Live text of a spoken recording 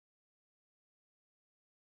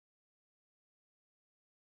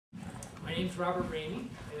My name's Robert Ramey.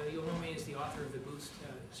 You'll know me as the author of the Boost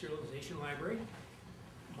Serialization Library.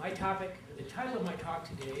 My topic, the title of my talk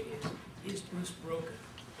today is Boost Broken?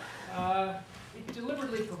 It's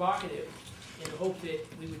deliberately provocative in the hope that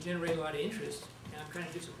we would generate a lot of interest. And I'm kind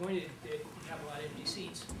of disappointed that we have a lot of empty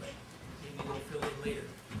seats, but maybe they'll fill in later.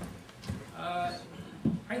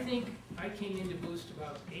 I think I came into Boost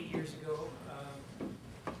about 8 years ago.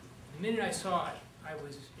 The minute I saw it, I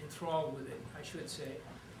was enthralled with it, I should say.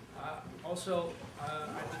 Also,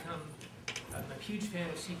 I've become a huge fan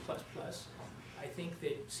of C++. I think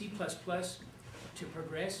that C++ to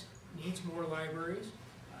progress needs more libraries.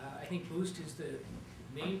 I think Boost is the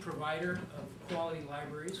main provider of quality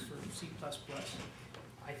libraries for C++.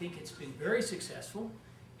 I think it's been very successful.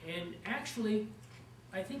 And actually,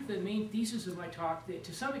 I think the main thesis of my talk, that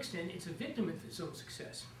to some extent, it's a victim of its own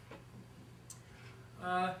success.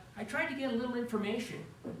 I tried to get a little information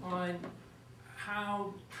on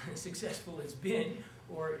how successful it's been,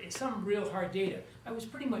 or some real hard data. I was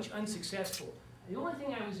pretty much unsuccessful. The only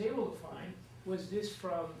thing I was able to find was this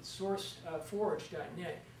from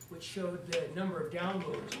sourceforge.net, which showed the number of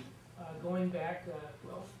downloads going back,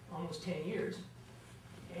 well, almost 10 years.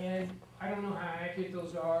 And I don't know how accurate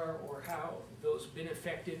those are, or how those have been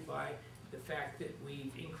affected by the fact that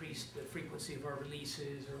we've increased the frequency of our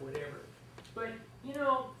releases or whatever. But, you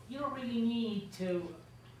know, you don't really need to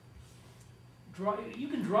draw. You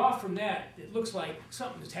can draw from that. It looks like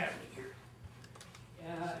something's happening here.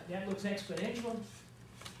 That looks exponential,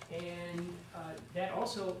 and that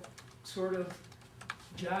also sort of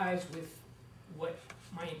jives with what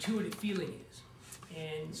my intuitive feeling is.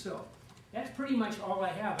 And so that's pretty much all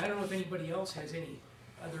I have. I don't know if anybody else has any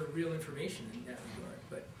other real information in that regard,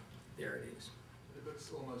 but there it is. It looks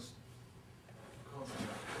almost constant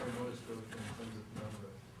noise growth in terms of number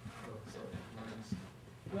of lines.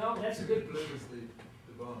 Well, that's a good. Blue is the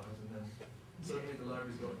bars, and then suddenly the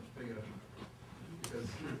library's got much bigger because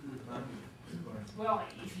demand is growing. Well,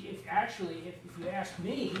 if you ask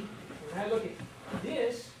me, when I look at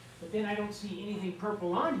this, but then I don't see anything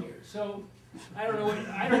purple on here, so I don't know what,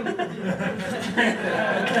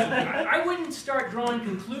 I wouldn't start drawing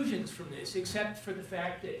conclusions from this, except for the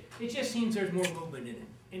fact that it just seems there's more movement in it,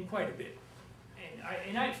 and quite a bit.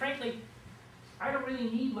 And I frankly, I don't really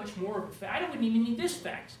need much more of a fact. I wouldn't even need this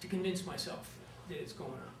fact to convince myself that it's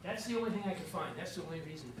going on. That's the only thing I can find. That's the only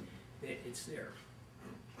reason that it's there.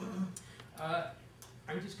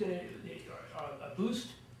 I'm just going to, a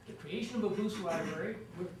Boost, the creation of a Boost library,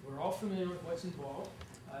 we're all familiar with what's involved.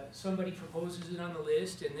 Somebody proposes it on the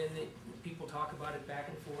list, and then people talk about it back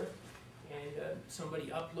and forth. And somebody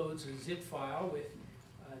uploads a zip file with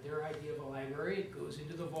their idea of a library. It goes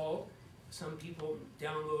into the vault. Some people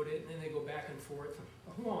download it, and then they go back and forth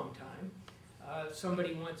a long time.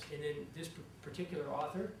 Somebody wants, and then this particular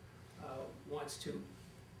author wants to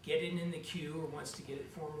get it in the queue, or wants to get it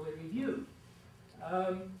formally reviewed.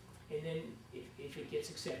 And then if it gets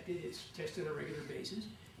accepted, it's tested on a regular basis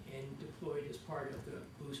and deployed as part of the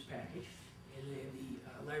Boost package. And then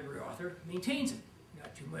the library author maintains it.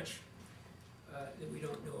 Not too much that we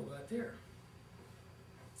don't know about there.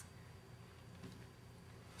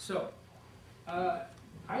 So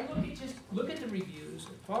I look at the reviews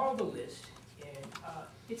and follow the list, and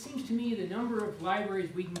it seems to me the number of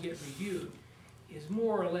libraries we can get reviewed is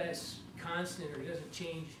more or less constant, or doesn't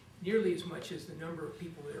change nearly as much as the number of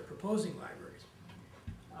people that are proposing libraries.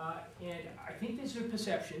 And I think there's a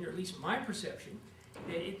perception, or at least my perception,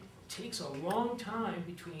 that it takes a long time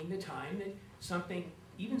between the time that something,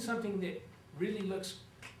 even something that really looks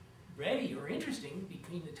ready or interesting,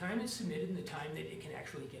 between the time it's submitted and the time that it can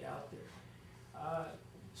actually get out there.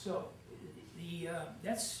 So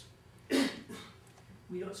that's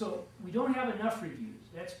we don't have enough reviews.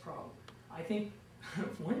 That's a problem. I think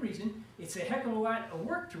for one reason, it's a heck of a lot of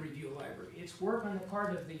work to review a library. It's work on the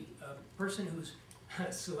part of the person who's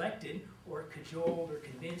selected or cajoled or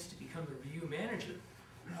convinced to become the review manager.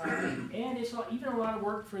 And it's even a lot of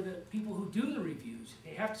work for the people who do the reviews.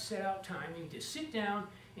 They have to set out time and to sit down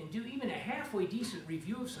and do even a halfway decent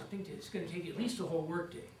review of something. It's going to take at least a whole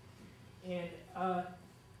workday. And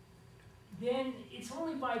then it's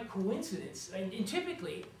only by coincidence, and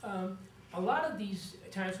typically, a lot of these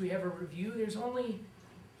times we have a review, there's only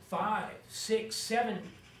 5, 6, 7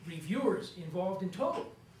 reviewers involved in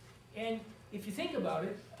total. And if you think about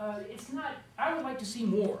it, it's not, I would like to see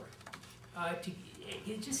more.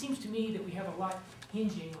 It just seems to me that we have a lot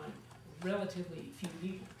hinging on relatively few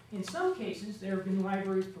people. In some cases, there have been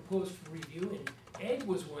libraries proposed for review, and Egg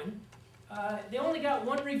was one. They only got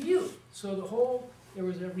 1 review. So there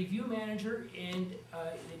was a review manager, and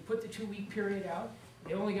they put the 2-week period out.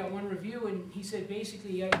 They only got 1 review, and he said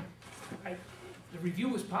basically, the review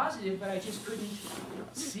was positive, but I just couldn't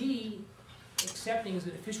see accepting as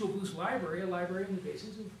an official Boost library, a library on the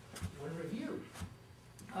basis of one review.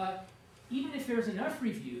 Even if there's enough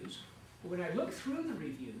reviews, when I look through the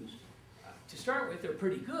reviews, to start with, they're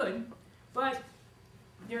pretty good, but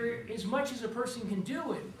they're as much as a person can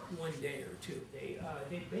do in one day or two. They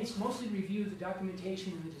mostly review the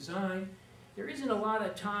documentation and the design. There isn't a lot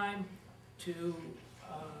of time to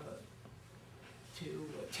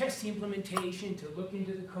test the implementation, to look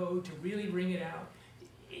into the code, to really wring it out.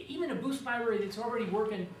 Even a Boost library that's already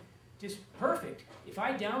working just perfect, if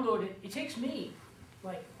I download it, it takes me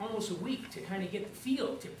like almost a week to kind of get the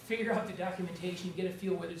feel, to figure out the documentation, get a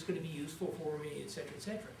feel whether it's going to be useful for me, et cetera, et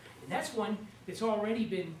cetera. And that's one that's already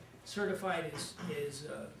been certified as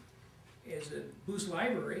a Boost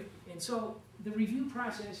library. And so the review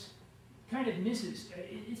process kind of misses.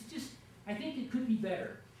 It's just, I think it could be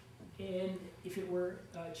better, and if it were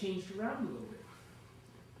changed around a little bit.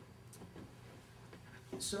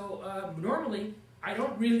 So normally, I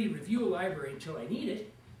don't really review a library until I need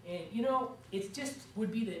it. And you know, it just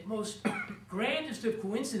would be the most grandest of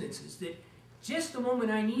coincidences that just the moment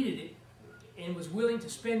I needed it and was willing to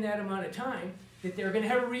spend that amount of time, that they're going to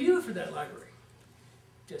have a review for that library.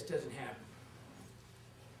 Just doesn't happen.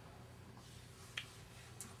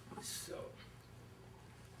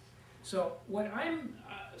 So what I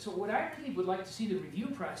really would like to see the review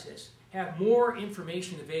process have more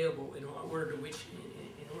information available in order to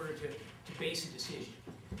base a decision.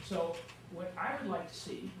 So what I would like to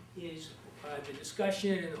see is the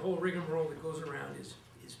discussion and the whole rigmarole that goes around is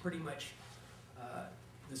pretty much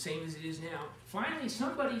the same as it is now. Finally,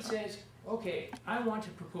 somebody says, okay, I want to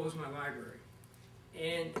propose my library.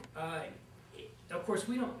 And of course,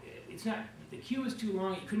 the queue is too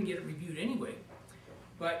long, you couldn't get it reviewed anyway.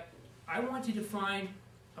 But I wanted to find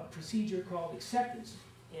a procedure called acceptance.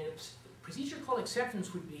 And a procedure called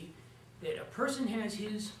acceptance would be that a person has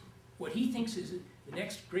what he thinks is the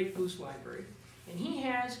next great Boost library, and he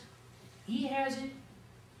has it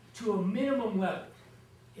to a minimum level.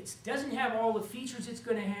 It doesn't have all the features it's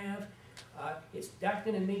going to have. It's not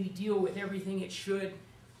going to maybe deal with everything it should,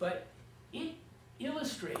 but it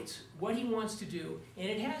illustrates what he wants to do, and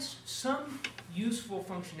it has some useful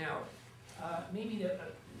functionality.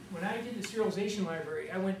 When I did the serialization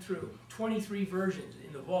library, I went through 23 versions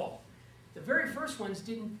in the vault. The very first ones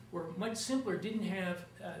were much simpler, didn't have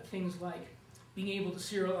things like being able to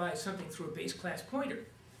serialize something through a base class pointer.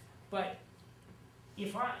 But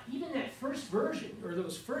even that first version, or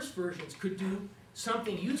those first versions, could do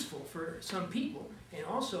something useful for some people, and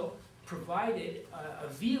also provided a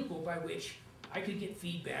vehicle by which I could get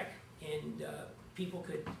feedback, and people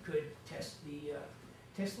could test the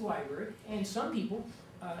library, and some people,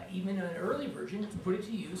 even an early version, put it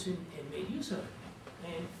to use and made use of it.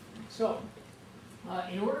 And so,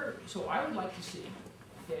 so I would like to see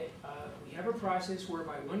that we have a process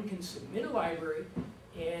whereby one can submit a library,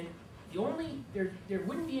 and there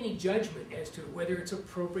wouldn't be any judgment as to whether it's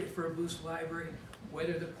appropriate for a Boost library,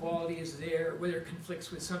 whether the quality is there, whether it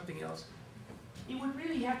conflicts with something else. It would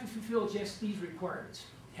really have to fulfill just these requirements.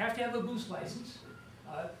 You have to have a Boost license.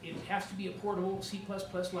 It has to be a portable C++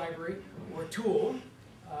 library or tool.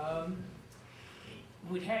 It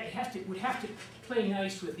would have to play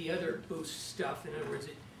nice with the other Boost stuff. In other words,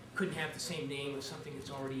 it couldn't have the same name as something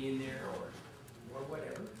that's already in there or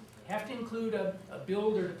whatever. Have to include a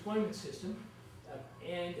build or deployment system.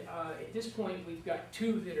 And at this point, we've got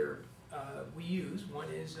two that we use. One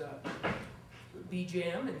is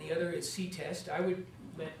BJAM, and the other is CTest. I would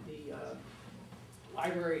let the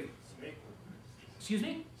library. Excuse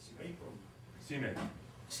me? CMake.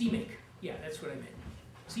 CMake. Yeah, that's what I meant.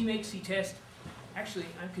 CMake, CTest. Actually,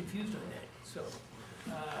 I'm confused on that. So.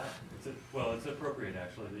 Well, it's appropriate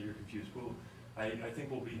actually that you're confused. I think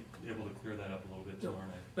we'll be able to clear that up a little bit tomorrow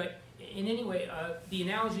night. But in any way, the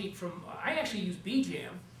analogy from I actually use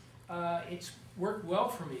BJAM. It's worked well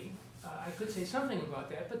for me. I could say something about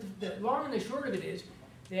that, but the long and the short of it is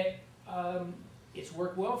that it's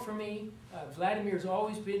worked well for me. Vladimir's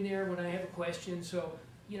always been there when I have a question, so,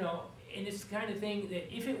 you know, and it's the kind of thing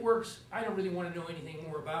that if it works, I don't really want to know anything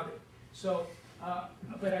more about it. So,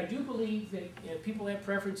 but I do believe that people have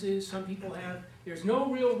preferences, some people have. There's no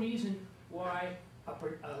real reason why that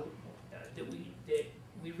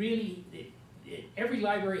every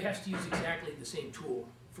library has to use exactly the same tool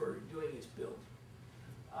for doing its build.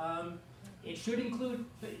 It should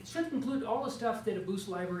include all the stuff that a Boost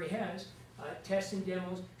library has. Tests and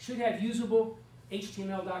demos should have usable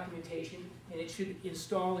HTML documentation, and it should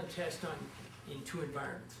install and test in two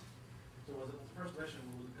environments. So the first question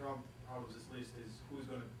will come out of this list is who's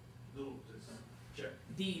going to do this check?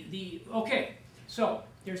 Okay, so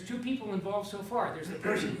there's two people involved so far. There's the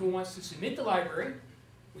person who wants to submit the library.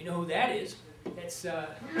 We know who that is. That's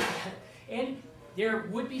and there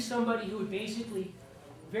would be somebody who would basically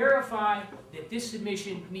verify that this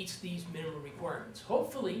submission meets these minimum requirements.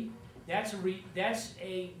 Hopefully, that's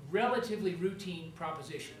a relatively routine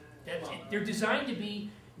proposition. They're designed to be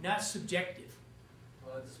not subjective.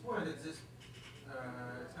 Well, at this point, it's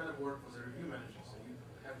kind of work as a review manager. So you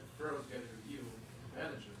have to first get a review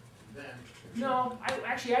manager, then. No, I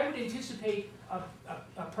would anticipate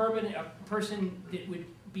a person that would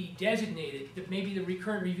be designated, that maybe the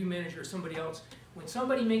recurrent review manager or somebody else. When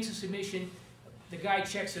somebody makes a submission, the guy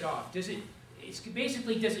checks it off. Does it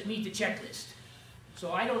meet the checklist?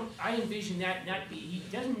 So I envision that not be. He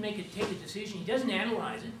doesn't take a decision. He doesn't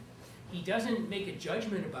analyze it. He doesn't make a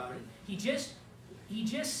judgment about it. He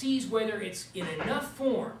just sees whether it's in enough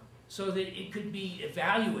form so that it could be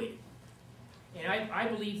evaluated. And I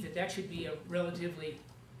believe that should be a relatively,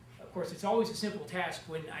 of course, it's always a simple task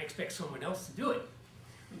when I expect someone else to do it.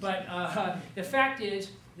 But the fact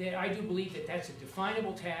is that I do believe that that's a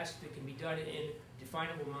definable task that can be done in a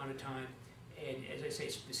definable amount of time. And as I say,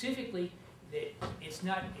 specifically, that it's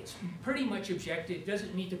pretty much objective. Does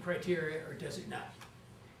it meet the criteria or does it not?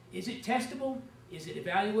 Is it testable? Is it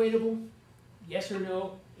evaluatable? Yes or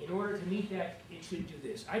no? In order to meet that, it should do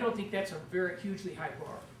this. I don't think that's a very hugely high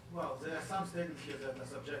bar. Well, there are some statements here that are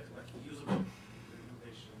subjective, like usable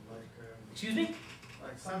documentation, like. Excuse me?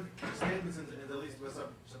 Like some statements in the list were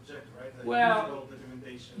subjective, right? Like well, usable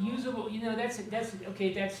documentation. Usable, that's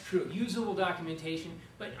okay. That's true. Usable documentation,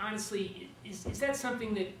 but honestly, is that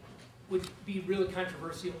something that would be really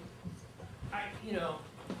controversial?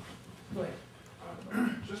 Go ahead.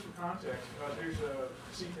 Just for context, there's a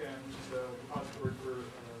CPAN, which is a repository for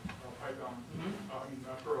Python,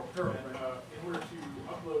 Perl. And in order to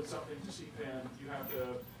upload something to CPAN, you have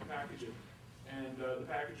to package it. And the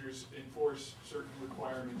packagers enforce certain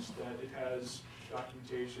requirements that it has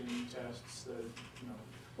documentation, tests, that,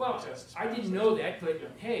 Well, tests. I didn't know that, but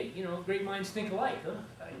hey, great minds think alike,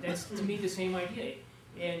 huh? That's to me the same idea.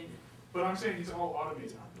 But I'm saying it's all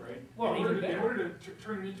automated, right? Well, in order to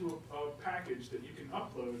turn it into a package that you can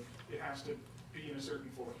upload, it has to be in a certain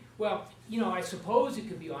form. Well, I suppose it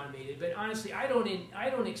could be automated, but honestly, I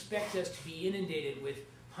don't expect us to be inundated with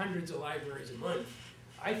hundreds of libraries a month.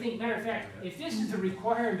 I think, matter of fact, if this is the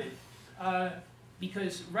requirement,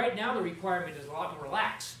 because right now the requirement is a lot more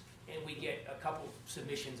lax, and we get a couple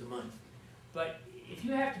submissions a month. But if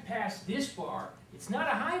you have to pass this bar, it's not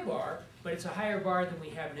a high bar, but it's a higher bar than we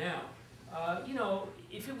have now.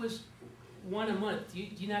 If it was one a month, do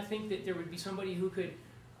you not think that there would be somebody who could,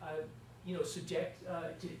 subject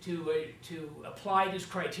to apply this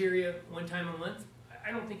criteria one time a month?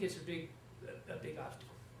 I don't think it's a big obstacle.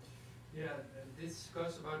 Yeah, this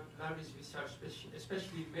goes about libraries which are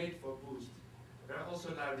especially made for Boost. There are also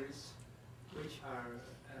libraries which are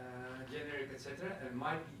generic, etc., and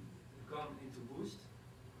might be gone into Boost,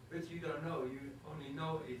 but you don't know. You only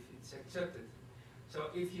know if it's accepted. So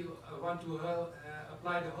if you want to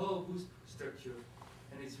apply the whole Boost structure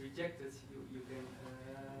and it's rejected, you can.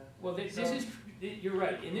 Well, you're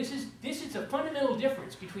right, and this is a fundamental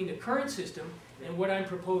difference between the current system and what I'm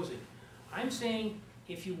proposing. I'm saying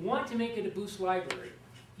if you want to make it a Boost library,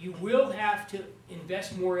 you will have to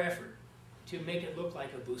invest more effort to make it look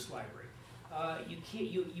like a Boost library.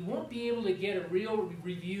 You won't be able to get a real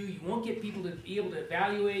review. You won't get people to be able to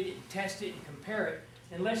evaluate it and test it and compare it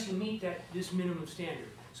unless you meet this minimum standard.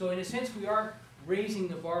 So in a sense, we are raising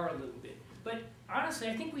the bar a little bit. But honestly,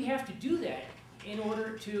 I think we have to do that in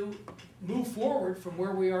order to move forward from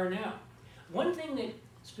where we are now. One thing that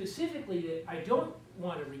specifically that I don't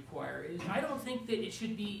want to require is I don't think that it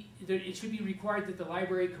should be required that the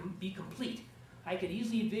library be complete. I could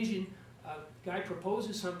easily envision a guy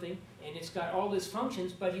proposes something and it's got all its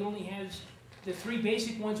functions, but he only has the 3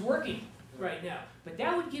 basic ones working right now. But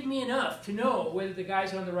that would give me enough to know whether the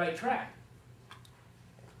guy's on the right track.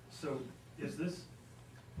 So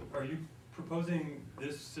are you proposing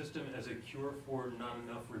this system as a cure for not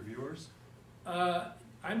enough reviewers?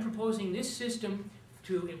 I'm proposing this system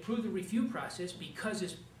to improve the review process because,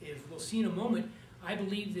 as we'll see in a moment, I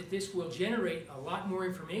believe that this will generate a lot more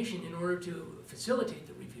information in order to facilitate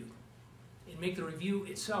the review and make the review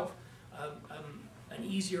itself an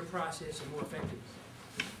easier process and more effective.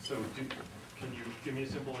 So can you give me a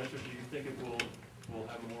simple answer? Do you think it will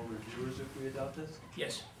have more reviewers if we adopt this?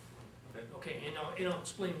 Yes. Okay, and I'll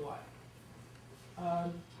explain why.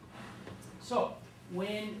 So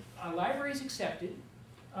when a library is accepted,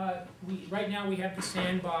 right now we have the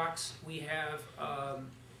sandbox, we have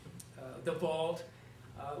the vault,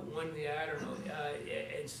 one that, I don't know,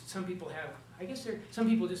 and some people have, I guess some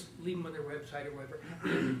people just leave them on their website or whatever.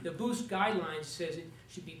 The Boost guidelines says it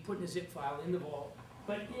should be put in a zip file in the vault.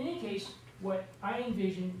 But in any case, what I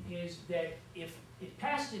envision is that if it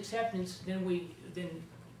passes acceptance, then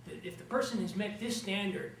if the person has met this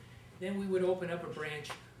standard, then we would open up a branch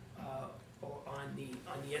on the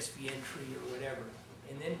SVN tree or whatever.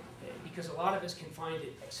 And then, because a lot of us can find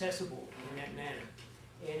it accessible in that manner.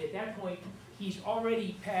 And at that point, he's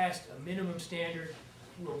already passed a minimum standard.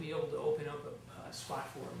 We'll be able to open up a spot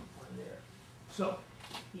for him on there. So,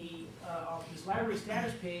 this library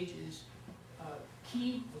status page is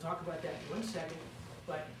key. We'll talk about that in 1 second.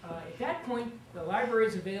 But at that point, the library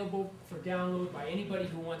is available for download by anybody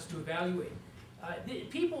who wants to evaluate.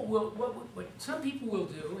 People will, what some people will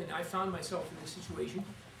do, and I found myself in this situation,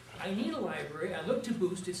 I need a library, I look to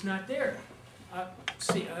Boost, it's not there.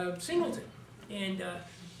 Singleton. And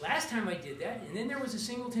last time I did that, and then there was a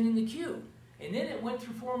singleton in the queue. And then it went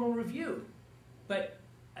through formal review.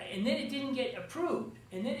 And then it didn't get approved,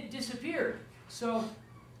 and then it disappeared. So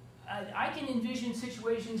I can envision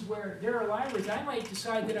situations where there are libraries I might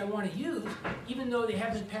decide that I want to use, even though they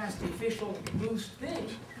haven't passed the official Boost thing.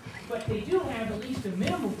 But they do have at least a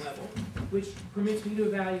minimum level, which permits me to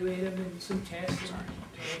evaluate them and some tests.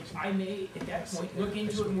 And I may, at that point, look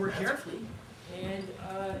into it more carefully. And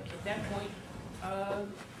at that point,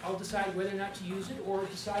 I'll decide whether or not to use it or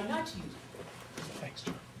decide not to use it. Thanks,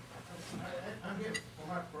 John. I'm getting, from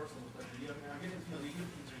my personal perspective, I'm getting the feeling you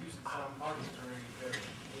introducing some arbitrary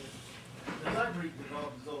variable. The library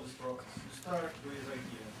develops all this process. You start with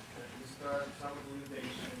idea. You start some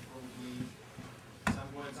implementation,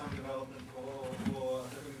 probably some development for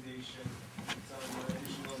recommendation, some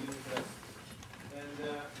additional unit tests. And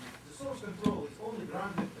the source control is only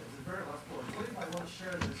granted at the very last point. What if I want to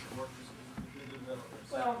share this work between the developers?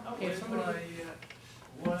 Well, okay, what if I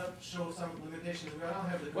want to show some limitations where I don't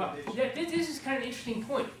have the limitation? Well, this is kind of an interesting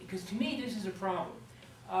point, because to me this is a problem.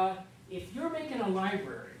 If you're making a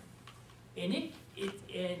library, and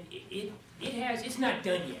it's not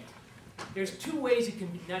done yet. There's two ways it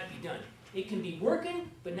can not be done. It can be working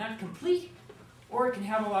but not complete, or it can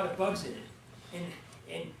have a lot of bugs in it.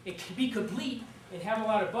 And it can be complete and have a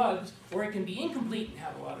lot of bugs, or it can be incomplete and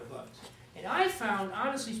have a lot of bugs. And I found,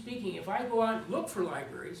 honestly speaking, if I go out and look for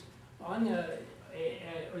libraries on the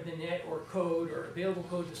net or code or available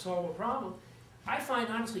code to solve a problem, I find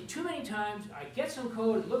honestly too many times I get some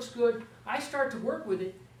code, it looks good, I start to work with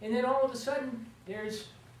it, and then all of a sudden it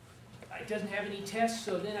doesn't have any tests,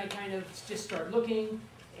 so then I kind of just start looking,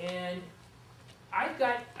 and I've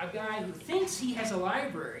got a guy who thinks he has a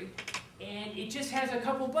library, and it just has a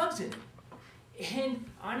couple bugs in it. And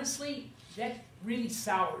honestly, that really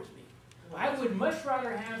sours me. I would much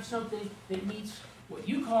rather have something that meets what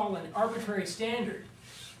you call an arbitrary standard,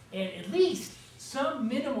 and at least some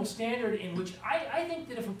minimal standard in which I think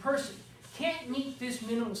that if a person can't meet this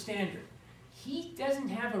minimal standard, he doesn't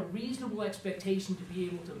have a reasonable expectation to be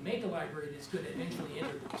able to make a library that's going to eventually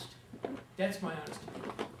enter Boost. That's my honest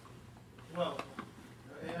opinion. Well,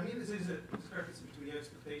 I mean, this is a discrepancy between your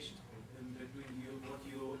expectations and between what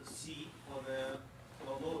you see on the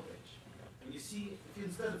lower page. When you see, if you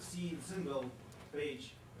instead of seeing a single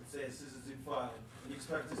page that says this is a zip file, and you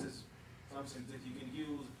expect this is something that you can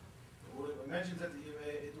use, or imagine that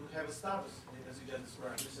it would have a status, as you just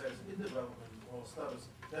described. It says in development or status.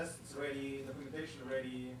 Tests ready, documentation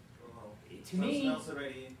ready, something else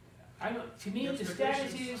ready. To me, the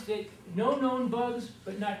status is that no known bugs,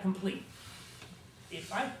 but not complete. If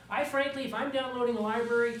frankly, if I'm downloading a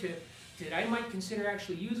library that I might consider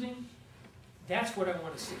actually using, that's what I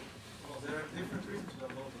want to see. Well, there are different reasons to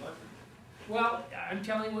download the library. Well, I'm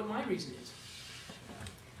telling what my reason is.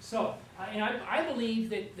 So, and I believe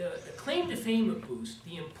that the claim to fame of Boost,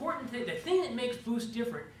 the important thing, the thing that makes Boost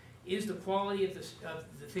different, is the quality of the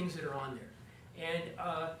things that are on there. And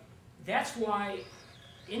that's why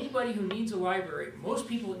anybody who needs a library, most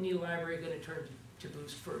people that need a library are going to turn to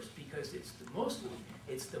Boost first, because it's the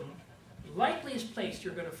likeliest place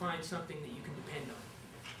you're going to find something that you can depend on.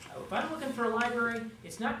 If I'm looking for a library,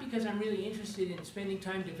 it's not because I'm really interested in spending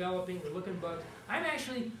time developing or looking bugs. I'm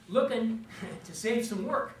actually looking to save some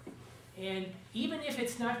work. And even if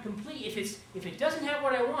it's not complete, if it doesn't have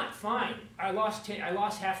what I want, fine. I lost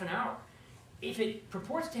half an hour. If it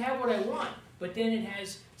purports to have what I want, but then it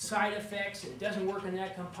has side effects and it doesn't work in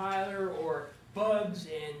that compiler, or bugs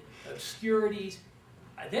and obscurities,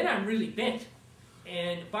 then I'm really bent.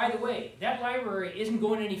 And by the way, that library isn't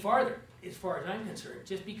going any farther as far as I'm concerned,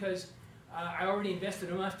 just because I already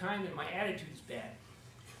invested enough time and my attitude's bad.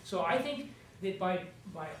 So I think that by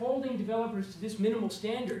holding developers to this minimal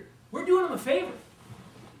standard, we're doing them a favor.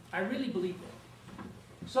 I really believe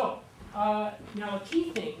that. So, now a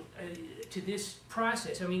key thing to this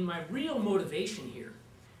process, I mean, my real motivation here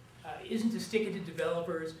isn't to stick it to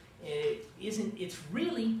developers, it's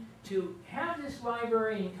really to have this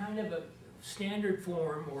library in kind of a standard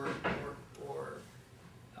form or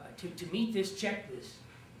to meet this checklist.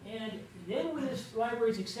 And then when this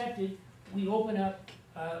library is accepted, we open up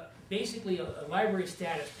basically a library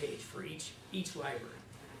status page for each library.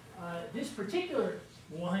 This particular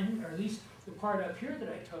one, or at least the part up here that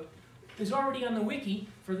I took, is already on the wiki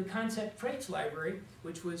for the concept traits library,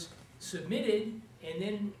 which was submitted, and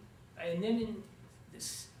then in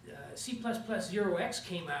this C++0x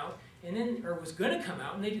came out, and then, or was going to come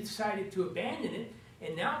out, and they decided to abandon it,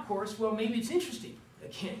 and now, of course, well, maybe it's interesting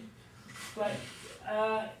again. But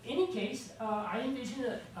any case, I envision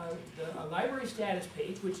a library status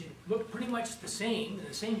page, which looked pretty much the same, in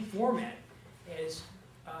the same format as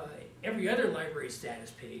every other library status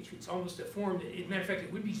page. It's almost a form that, as a matter of fact,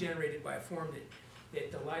 it would be generated by a form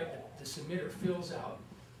that the submitter fills out.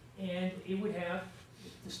 And it would have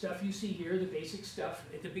the stuff you see here, the basic stuff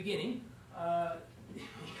at the beginning. The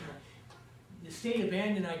state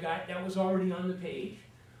abandon I got, that was already on the page.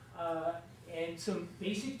 And some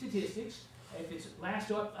basic statistics. If it's last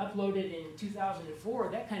uploaded in 2004,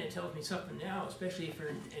 that kind of tells me something now, especially if you're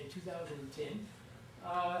in 2010.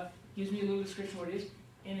 Gives me a little description of what it is.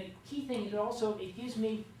 And a key thing is also, it gives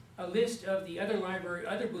me a list of the other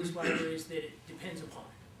Boost libraries that it depends upon.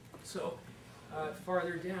 So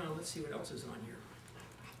farther down, let's see what else is on here.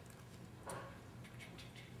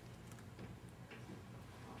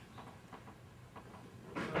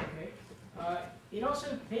 Okay. It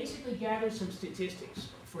also basically gathers some statistics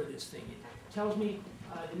for this thing. It tells me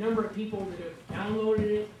the number of people that have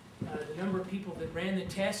downloaded it, the number of people that ran the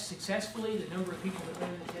test successfully, the number of people that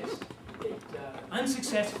ran the test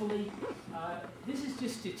unsuccessfully. This is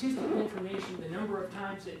just statistical information, the number of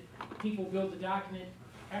times that people build the document.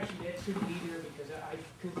 Actually, that shouldn't be there because I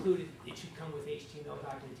concluded it should come with HTML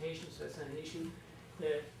documentation, so that's not an issue.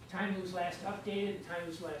 The time it was last updated, the time it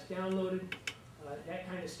was last downloaded, that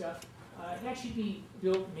kind of stuff. That should be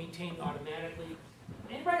built and maintained automatically.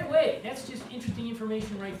 And right away, that's just interesting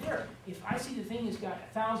information right there. If I see the thing has got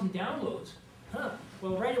 1,000 downloads,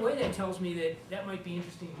 well, right away that tells me that that might be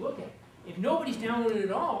interesting to look at. If nobody's downloaded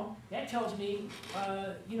at all, that tells me,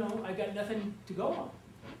 you know, I got nothing to go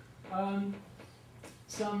on.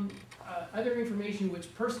 Some other information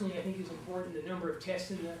which personally I think is important, the number of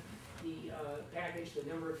tests in the package, the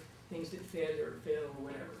number of things that fed or failed or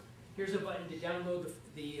whatever. Here's a button to download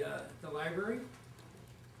the library.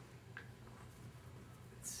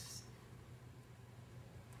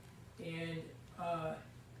 And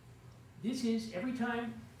this is every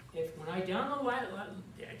time, when I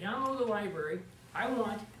download the library, I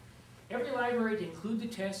want every library to include the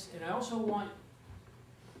tests, and I also want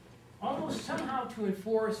almost somehow to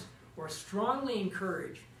enforce or strongly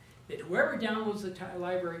encourage that whoever downloads the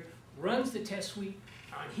library runs the test suite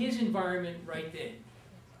on his environment right then.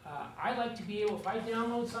 I like to be able, if I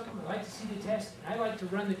download something, I like to see the test, and I like to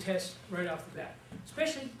run the test right off the bat.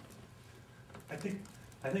 Especially, I think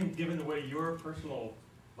given the way your personal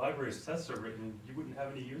library's tests are written, you wouldn't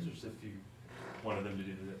have any users if you wanted them to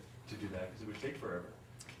do that, because it would take forever.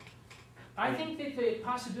 I think that the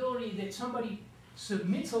possibility that somebody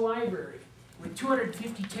submits a library with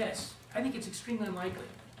 250 tests, I think it's extremely unlikely.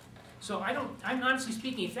 So I'm honestly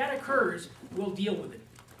speaking, if that occurs, we'll deal with it.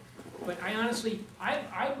 But I honestly,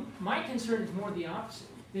 my concern is more the opposite.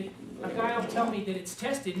 That a guy will tell me that it's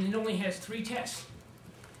tested and it only has 3 tests.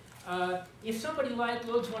 If somebody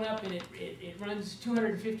loads one up and it runs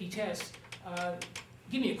 250 tests,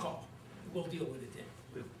 give me a call. We'll deal with it then.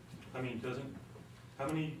 I mean,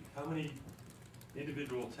 how many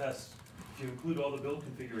individual tests, if you include all the build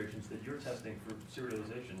configurations that you're testing for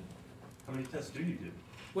serialization, how many tests do you do?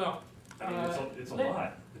 Well, I mean, it's a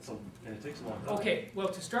lot. And it takes a long time. Okay, well,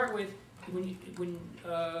 to start with,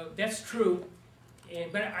 that's true,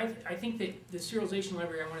 but I think that the serialization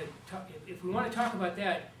library, I want to talk, if we want to talk about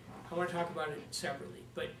that, I want to talk about it separately.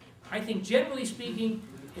 But I think generally speaking,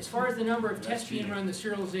 as far as the number of tests being run, the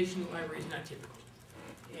serialization library is not typical.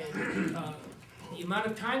 And the amount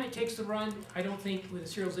of time it takes to run, I don't think with a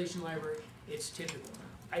serialization library, it's typical.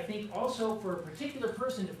 I think also for a particular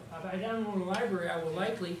person, if I download a library, I will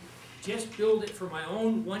likely just build it for my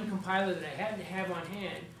own one compiler that I happen to have on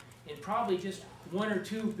hand, and probably just 1 or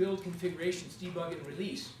 2 build configurations, debug and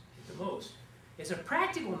release at the most. As a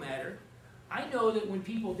practical matter, I know that when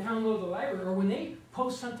people download the library, or when they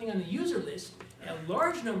post something on the user list, a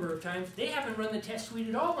large number of times they haven't run the test suite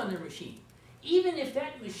at all on their machine. Even if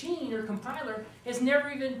that machine or compiler has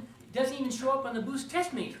never even doesn't even show up on the Boost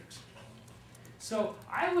test matrix. So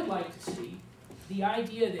I would like to see the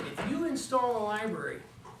idea that if you install a library,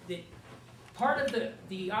 that part of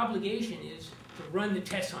the obligation is to run the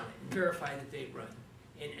tests on it and verify that they run.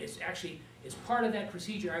 And it's actually, as part of that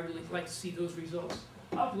procedure, I really like to see those results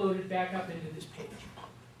uploaded back up into this page.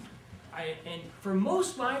 And for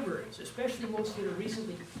most libraries, especially most that are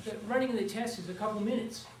recently, running the test is a couple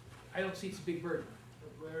minutes. I don't see it's a big burden.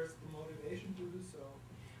 But where's the motivation to do so?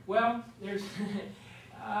 Well, there's,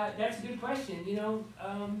 that's a good question. You know,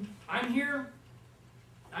 I'm here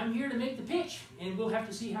to make the pitch, and we'll have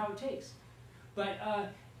to see how it takes. But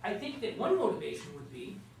I think that one motivation would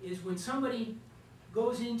be is when somebody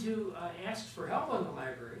goes into asks for help on the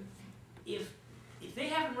library, if they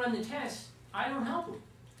haven't run the test, I don't help them.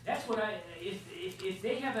 That's what if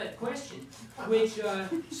they have a question which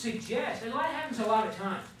suggests, and that happens a lot of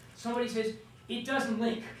times, somebody says, it doesn't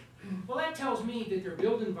link. Well, that tells me that their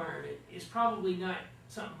build environment is probably not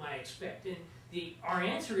something I expect. And our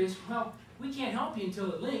answer is, well, we can't help you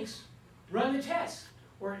until it links. Run the test.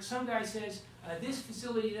 Or some guy says, this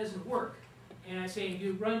facility doesn't work. And I say,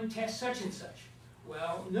 you run test such and such.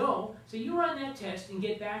 Well, no. So you run that test and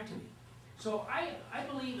get back to me. So I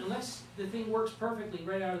believe unless the thing works perfectly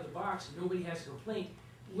right out of the box and nobody has a complaint,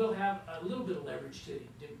 we'll have a little bit of leverage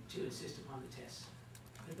to insist upon the tests.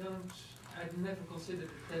 I've never considered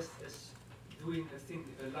the test as doing a thing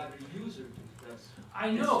a library user does. I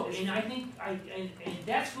know, and I think, and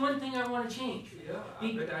that's one thing I want to change. Yeah,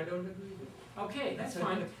 but I don't agree with it. Okay, that's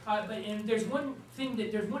fine. And there's one thing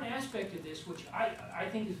there's one aspect of this which I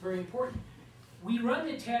think is very important. We run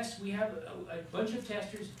the tests, we have a bunch of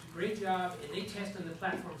testers, do a great job, and they test on the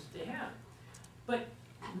platforms that they have. But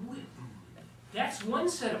that's one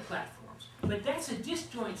set of platforms, but that's a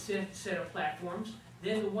disjoint set of platforms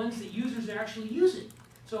than the ones that users are actually using.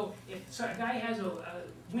 So if a guy has a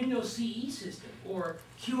Windows CE system, or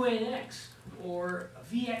QNX, or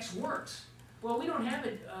VxWorks, well, we don't have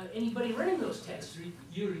anybody running those tests.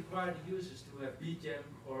 You require the users to have BGEM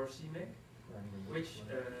or CMake, which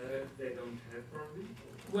they don't have probably.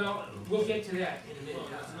 Well, we'll get to that in a minute.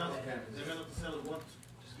 Well, that's not, they're not necessarily want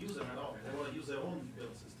to use them at all. They want to use their own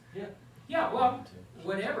build system. Yeah. Yeah, well,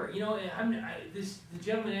 whatever. You know, the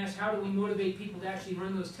gentleman asked, how do we motivate people to actually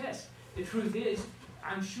run those tests? The truth is,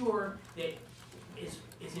 I'm sure that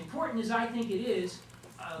as important as I think it is,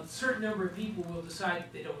 a certain number of people will decide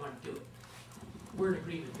that they don't want to do it. We're in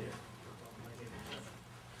agreement there.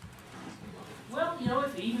 Well, you know,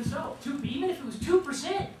 even so, even if it was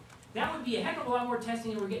 2%, that would be a heck of a lot more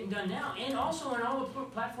testing than we're getting done now, and also on all the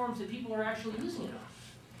platforms that people are actually using it on.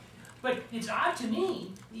 But it's odd to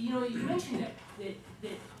me, you know, you mentioned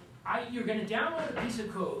that you're going to download a piece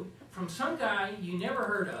of code from some guy you never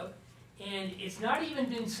heard of, and it's not even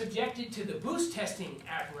been subjected to the Boost testing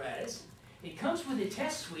apparatus. It comes with a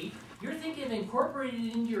test suite. You're thinking of incorporating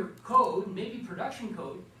it into your code, maybe production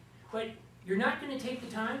code, but you're not going to take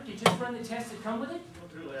the time to just run the tests that come with it?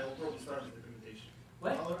 Not really. I will probably start with implementation.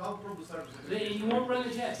 What? I'll probably start with And implementation. you won't run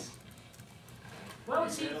the tests? Well,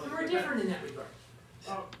 see, we're different in that regard.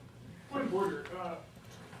 Point of order.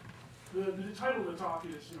 The title of the talk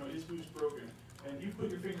is, you know, is Boost broken? And you put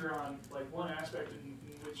your finger on like one aspect in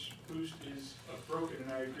which Boost is broken,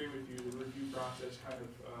 and I agree with you. The review process kind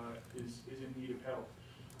of is in need of help.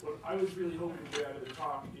 What I was really hoping to get out of the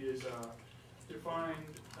talk is to find,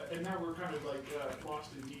 and now we're kind of like lost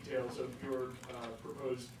in details of your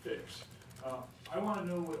proposed fix. I want to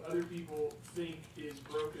know what other people think is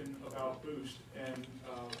broken about Boost and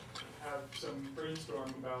have some brainstorm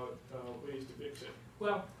about ways to fix it.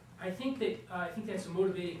 Well, I think that's a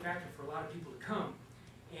motivating factor for a lot of people to come,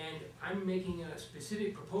 and I'm making a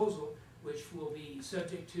specific proposal which will be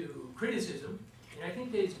subject to criticism, and I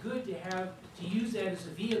think that it's good to use that as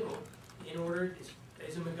a vehicle in order,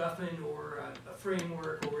 as a MacGuffin or a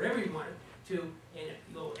framework or whatever you want it to, and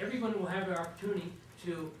everyone will have the opportunity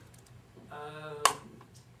to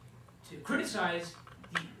criticize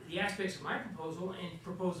the aspects of my proposal and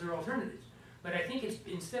propose their alternatives. But I think it's,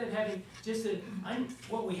 instead of having just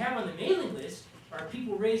what we have on the mailing list are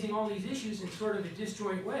people raising all these issues in sort of a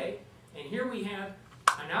disjoint way, and here we have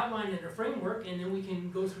an outline and a framework, and then we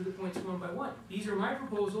can go through the points one by one. These are my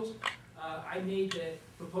proposals. I made the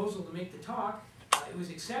proposal to make the talk. It was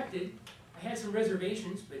accepted. I had some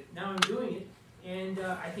reservations, but now I'm doing it, and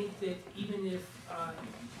I think that even if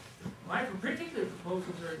my particular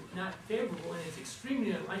proposals are not favorable, and it's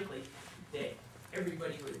extremely unlikely that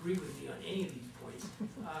everybody would agree with me on any of these points,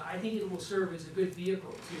 I think it will serve as a good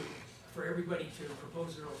vehicle for everybody to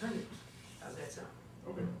propose their alternatives. How's that sound?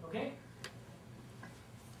 Okay. Okay?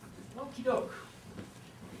 Okie doke.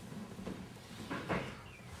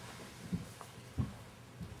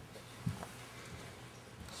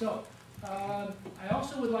 So, I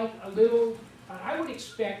also would like a little, I would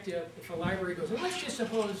expect if a library goes, and let's just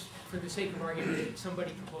suppose, for the sake of argument, that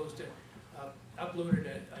somebody proposed to upload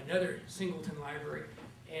another singleton library,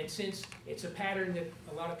 and since it's a pattern that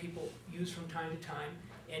a lot of people use from time to time,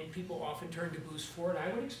 and people often turn to Boost for it,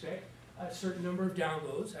 I would expect a certain number of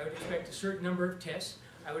downloads, I would expect a certain number of tests,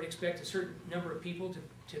 I would expect a certain number of people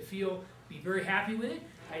to be very happy with it.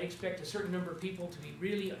 I'd expect a certain number of people to be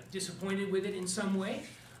really disappointed with it in some way.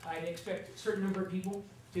 I'd expect a certain number of people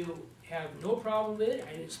to have no problem with it.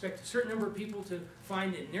 I'd expect a certain number of people to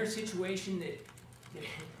find that in their situation that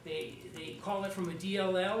they call it from a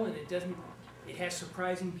DLL and it has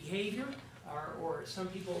surprising behavior, or some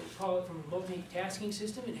people call it from a multitasking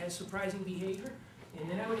system, it has surprising behavior, and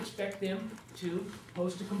then I would expect them to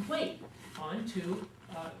post a complaint onto,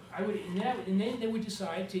 and then they would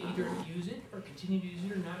decide to either use it or continue to use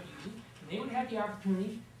it or not use it, and they would have the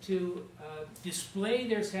opportunity to display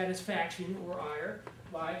their satisfaction or ire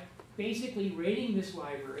by basically rating this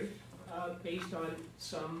library based on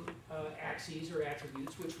some axes or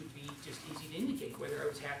attributes, which would be just easy to indicate whether I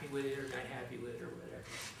was happy with it or not happy with it or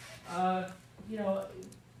whatever. You know,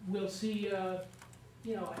 we'll see.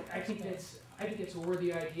 You know, I think it's a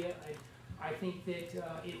worthy idea. I think that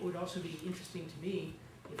it would also be interesting to me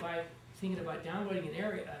if I'm thinking about downloading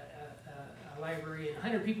a library and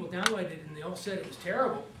 100 people downloaded it and they all said it was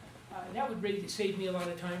terrible. That would really save me a lot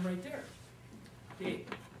of time right there. Dave.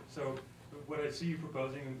 So what I see you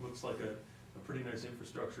proposing looks like a pretty nice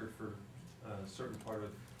infrastructure for a certain part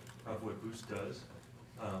of what Boost does.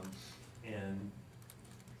 And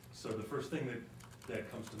so the first thing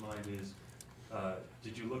that comes to mind is,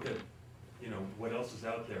 did you look at, you know, what else is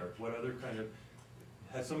out there? What other kind of,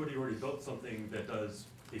 has somebody already built something that does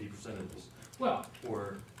 80% of this? Well,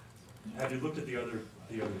 or have you looked at the other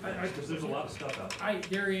things? Because there's a lot of stuff out there.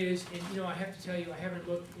 There is, and you know, I have to tell you, I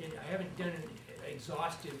haven't done an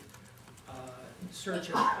exhaustive search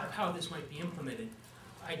of how this might be implemented.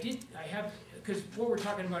 I have, because what we're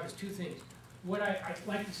talking about is two things. What I'd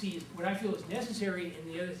like to see is what I feel is necessary,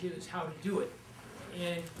 and the other thing is how to do it.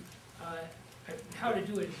 And how to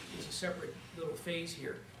do it is a separate little phase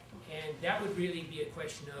here. And that would really be a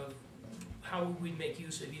question of how would we make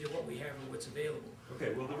use of either what we have or what's available.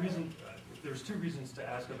 Okay, well there's two reasons to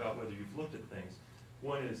ask about whether you've looked at things.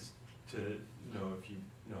 One is to know if you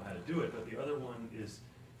know how to do it, but the other one is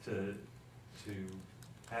to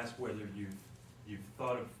ask whether you've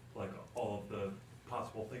thought of like all of the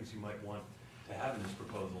possible things you might want to have in this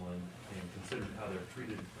proposal and considered how they're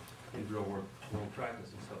treated in real world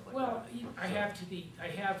practice and stuff like that. Well, I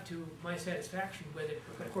have to my satisfaction with it,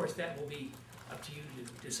 but of course that will be up to you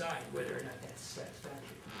to decide whether or not that's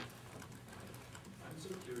satisfactory. I'm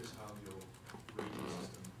so curious how your rating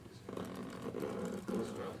system is going to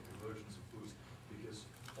describe the conversions of Boost, because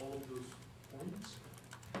all of those points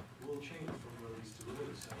will change from release to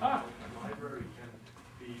release. A library can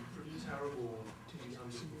be pretty terrible in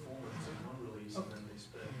terms of performance in one release, and then they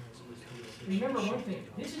spend Remember one thing,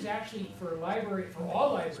 this is actually for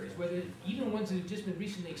all libraries, whether even ones that have just been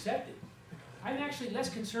recently accepted. I'm actually less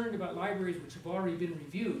concerned about libraries which have already been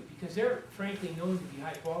reviewed, because they're frankly known to be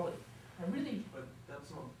high quality. But that's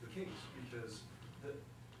not the case, because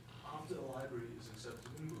after a library is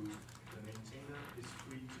accepted in Boost, the maintainer is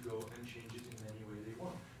free to go and change it in any way they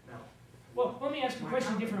want. Now, well, let me ask the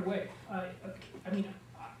question a different way.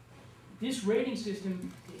 This rating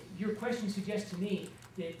system, your question suggests to me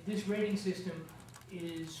that this rating system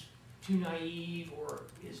is too naive or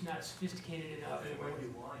is not sophisticated enough. they might be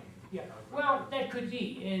lying. Yeah, well, that could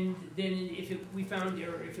be, and then if we found,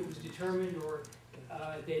 or if it was determined, or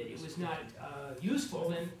that it was not useful,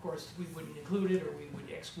 then of course we wouldn't include it or we would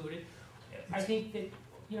exclude it. I think that,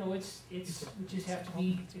 you know, we just have to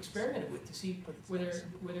be experimented with to see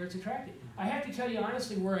whether it's attractive. I have to tell you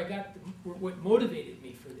honestly, where I got what motivated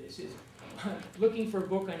me for this is looking for a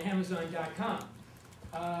book on Amazon.com,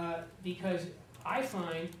 because I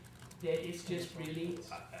find that it's just really,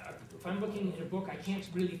 if I'm looking at a book, I can't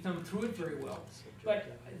really thumb through it very well.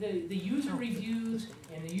 But the user reviews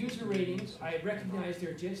and the user ratings, I recognize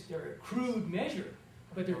they're a crude measure,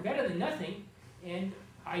 but they're better than nothing, and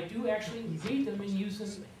I do actually read them and use them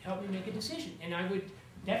to help me make a decision. And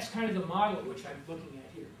that's kind of the model which I'm looking at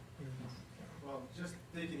here. Well, just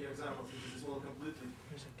taking your example, since this will completely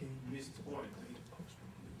missed the point.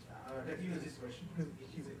 I have even this question.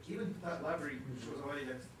 Even that library shows already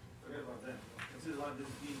that, forget about that. Consider the library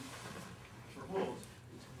that's being proposed.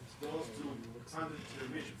 It goes to 100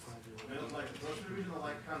 revisions. I don't like the first revision,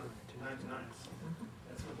 I like 199.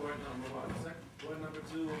 That's the point number one. Second, point number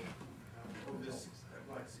two of this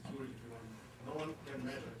like security. No one can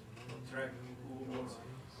measure, track who votes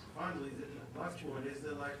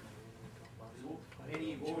like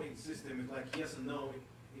any voting system is like yes and no.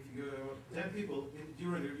 If you go 10 people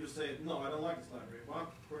during the review say no, I don't like this library. One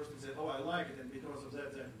person said, oh, I like it, and because of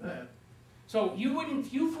that, that, and that. So you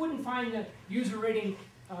wouldn't find the user rating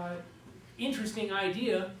interesting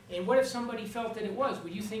idea, and what if somebody felt that it was?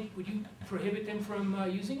 Would you prohibit them from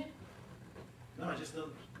using it? No, I just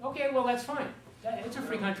don't. Okay, well that's fine. It's a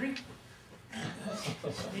free country.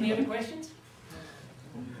 Any other questions?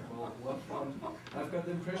 Well, I've got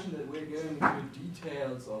the impression that we're going into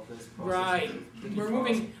details of this process. Right. pretty We're fast.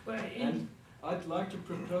 moving. And I'd like to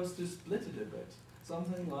propose to split it a bit.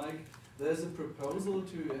 Something like, there's a proposal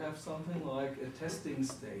to have something like a testing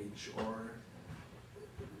stage, or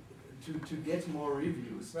to get more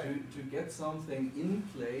reviews, Right. to get something in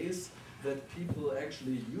place that people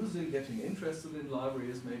actually using, getting interested in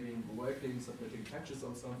libraries, maybe working, submitting patches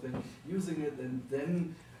or something, using it, and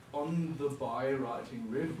then on the by writing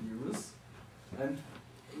reviews. And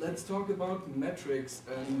let's talk about metrics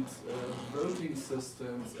and voting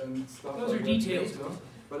systems and stuff Those like are that details. later.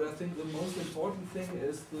 But I think the most important thing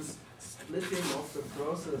is this splitting of the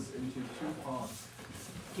process into two parts.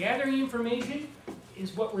 Gathering information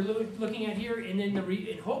is what we're looking at here, and then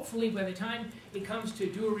and hopefully by the time it comes to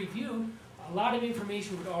do a review, a lot of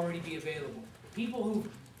information would already be available. People who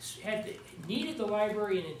needed the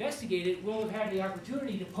library and investigated it will have had the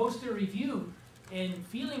opportunity to post their review and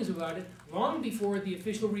feelings about it long before the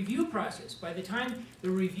official review process. By the time the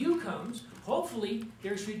review comes, hopefully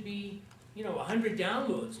there should be 100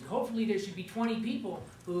 downloads, and hopefully there should be 20 people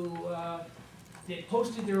who that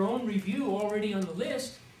posted their own review already on the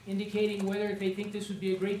list, indicating whether they think this would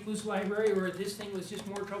be a great Boost library, or this thing was just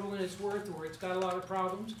more trouble than it's worth, or it's got a lot of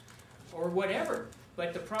problems, or whatever.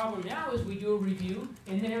 But the problem now is we do a review,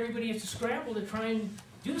 and then everybody has to scramble to try and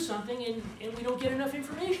do something, and we don't get enough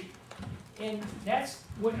information. And that's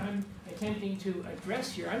what I'm attempting to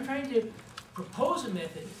address here. I'm trying to propose a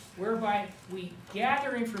method whereby we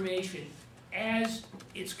gather information as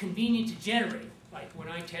it's convenient to generate, like when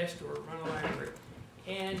I test or run a library.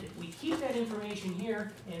 And we keep that information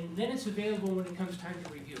here, and then it's available when it comes time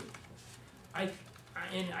to review. I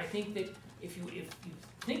think that if you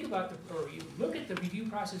think about or you look at the review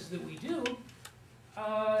processes that we do,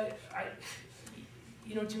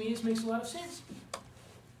 to me this makes a lot of sense.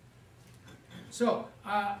 So,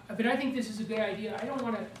 but I think this is a good idea. I don't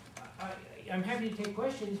want to. I'm happy to take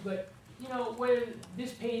questions, but whether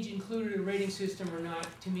this page included a rating system or not,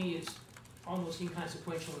 to me is almost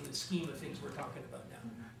inconsequential in the scheme of things we're talking about now.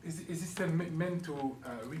 Is this meant to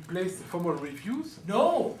replace formal reviews?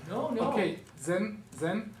 No. Okay,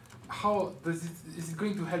 then how is it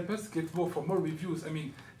going to help us get more formal reviews? I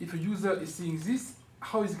mean, if a user is seeing this,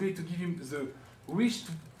 how is it going to give him the wish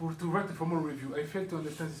to write a formal review? I fail to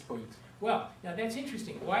understand this point. Well, now that's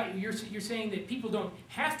interesting. Why you're saying that people don't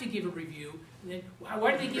have to give a review? Then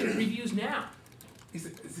why do they give reviews now? This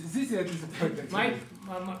is the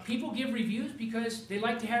point. People give reviews because they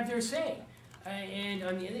like to have their say. And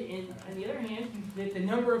on the other hand, the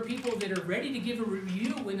number of people that are ready to give a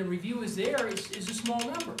review when the review is there is a small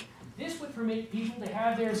number. This would permit people to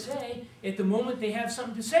have their say at the moment they have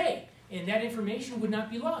something to say, and that information would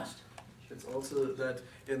not be lost. It's also that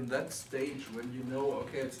in that stage when you know,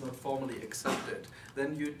 okay, it's not formally accepted,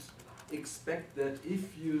 then you'd expect that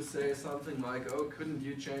if you say something like, oh, couldn't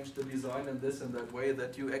you change the design in this and that way,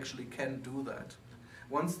 that you actually can do that.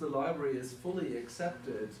 Once the library is fully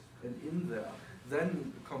accepted and in there,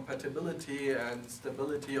 then compatibility and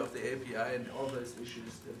stability of the API and all those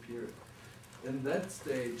issues appear. In that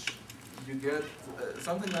stage, you get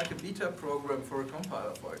something like a beta program for a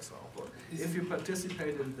compiler, for example. If you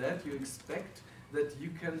participate in that, you expect that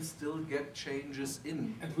you can still get changes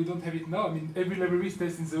in. And we don't have it now. I mean, every library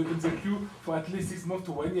stays in the queue for at least 6 months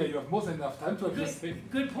to 1 year. You have more than enough time to adjust things.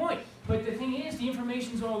 Good point. But the thing is, the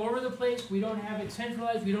information's all over the place. We don't have it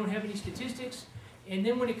centralized. We don't have any statistics. And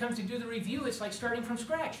then when it comes to do the review, it's like starting from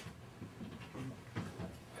scratch.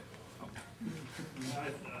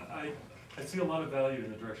 I see a lot of value in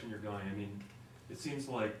the direction you're going. I mean, it seems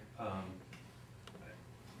like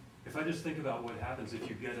if I just think about what happens if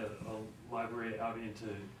you get a library out into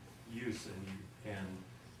use and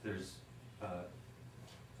there's a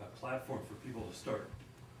platform for people to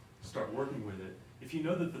start working with it. If you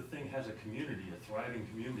know that the thing has a community, a thriving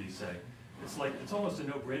community, say, it's almost a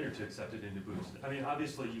no-brainer to accept it into Boost. I mean,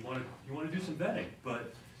 obviously you want to do some vetting,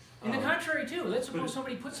 but And the contrary too. Let's suppose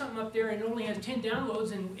somebody put something up there and it only has 10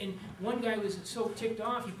 downloads, and one guy was so ticked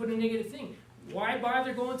off he put a negative thing. Why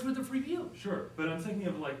bother going through the review? Sure, but I'm thinking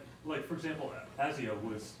of like for example, ASIO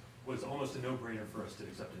was almost a no-brainer for us to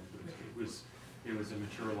accept into Boost. It was a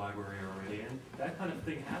mature library already, and that kind of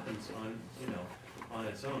thing happens on on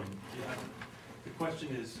its own. The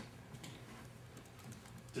question is,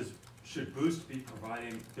 should Boost be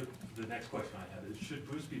providing, the next question I have is, should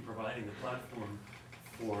Boost be providing the platform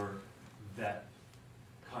for that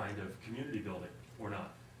kind of community building or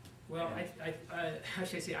not? Well, how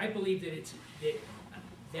should I say, I believe that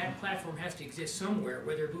that platform has to exist somewhere.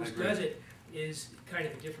 Whether Boost does it is kind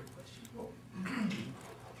of a different question.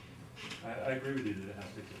 I agree with you that it has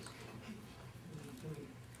to exist.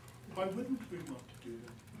 Why wouldn't we want to do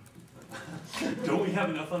that? Don't we have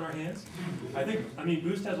enough on our hands? I mean,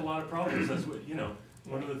 Boost has a lot of problems. That's what,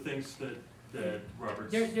 one of the things that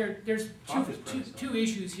Robert's There's two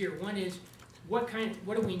issues here. One is, what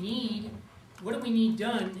do we need? What do we need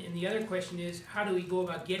done? And the other question is, how do we go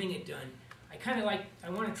about getting it done? I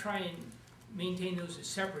want to try and maintain those as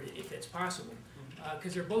separate if that's possible,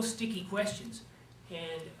 because they're both sticky questions.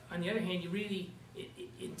 And on the other hand, you really,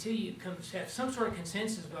 until you have some sort of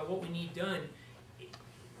consensus about what we need done,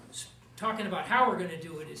 talking about how we're going to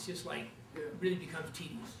do it is just like, really becomes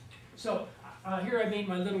tedious. So here I made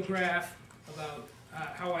my little graph about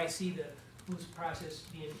how I see the Boost process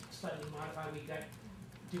being slightly modified. We've got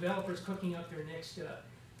developers cooking up their next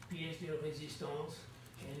pièce de résistance,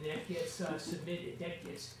 and that gets submitted. That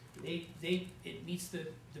gets it meets the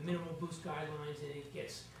minimal Boost guidelines, and it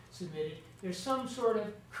gets submitted. There's some sort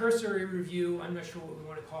of cursory review. I'm not sure what we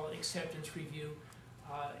want to call it, acceptance review.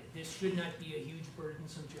 This should not be a huge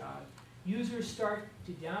burdensome job. Users start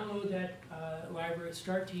to download that library,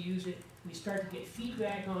 start to use it. We start to get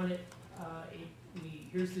feedback on it.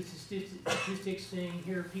 Here's the statistics thing.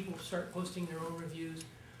 Here, people start posting their own reviews.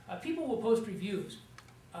 People will post reviews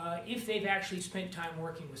if they've actually spent time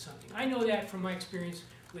working with something. I know that from my experience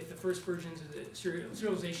with the first versions of the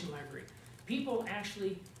serialization library. People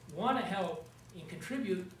actually want to help and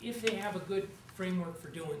contribute if they have a good framework for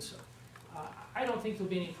doing so. I don't think there'll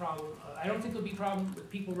be any problem. I don't think there'll be a problem with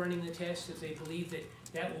people running the tests if they believe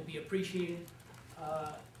that will be appreciated.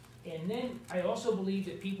 And then I also believe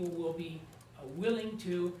that people will be willing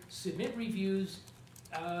to submit reviews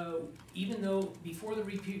even though before the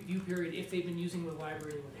review period, if they've been using the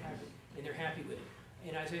library and they're happy with it.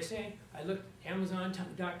 And as I say, I looked at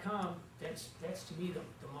Amazon.com, that's to me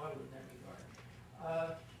the model in that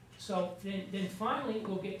regard. So then finally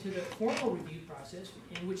we'll get to the formal review process,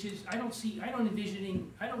 in which is I don't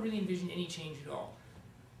really envision any change at all.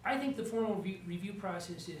 I think the formal review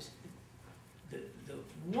process is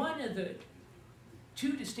one of the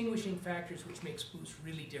two distinguishing factors which makes Boost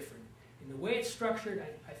really different. In the way it's structured,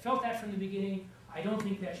 I felt that from the beginning. I don't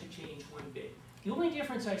think that should change one bit. The only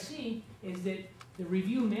difference I see is that the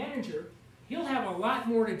review manager, he'll have a lot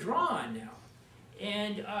more to draw on now.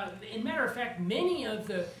 And in matter of fact, many of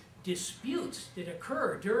the disputes that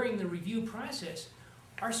occur during the review process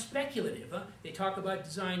are speculative. They talk about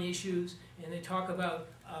design issues, and they talk about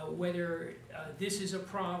whether this is a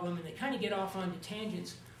problem, and they kind of get off onto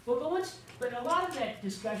tangents. But a lot of that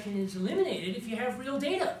discussion is eliminated if you have real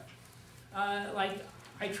data. Like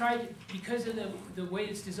I tried, because of the way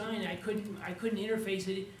it's designed, I couldn't interface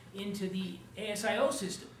it into the ASIO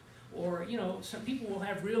system. Or, some people will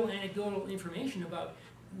have real anecdotal information about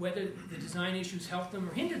whether the design issues helped them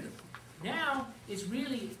or hindered them. Now, it's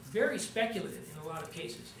really very speculative in a lot of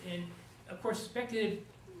cases. And, of course, speculative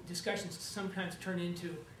discussions sometimes turn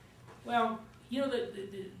into, well,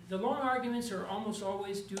 the long arguments are almost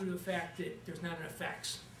always due to the fact that there's not enough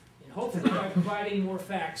facts. And hopefully by providing more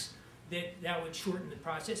facts, that would shorten the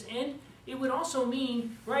process. And it would also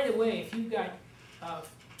mean, right away, if you've got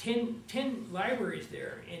 10 libraries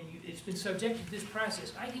there and it's been subjected to this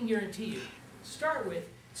process, I can guarantee you, start with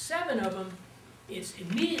 7 of them, it's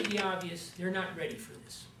immediately obvious they're not ready for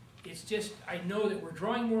this. It's just, I know that we're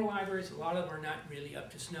drawing more libraries, a lot of them are not really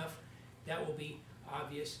up to snuff. That will be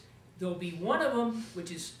obvious. There'll be one of them,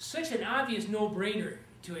 which is such an obvious no-brainer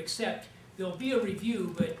to accept. There'll be a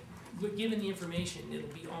review, but given the information, it'll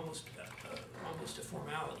be almost a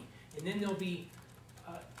formality. And then there'll be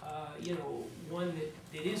one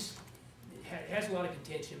that has a lot of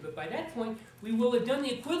contention, but by that point, we will have done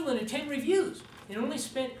the equivalent of 10 reviews and only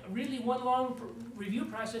spent really one long review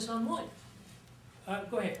process on one.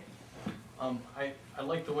 Go ahead. I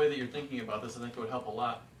like the way that you're thinking about this. I think it would help a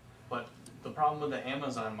lot. But the problem with the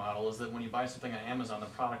Amazon model is that when you buy something on Amazon, the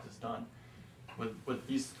product is done. With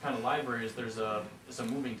these kind of libraries, it's a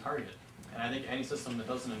moving target. And I think any system that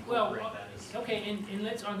doesn't incorporate that is... Okay, and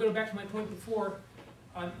I'll go back to my point before.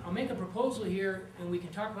 I'll make a proposal here, and we can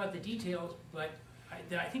talk about the details, but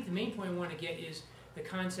I think the main point I want to get is the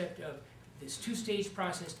concept of this two-stage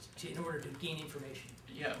process in order to gain information.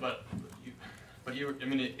 Yeah, but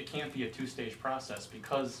it can't be a two-stage process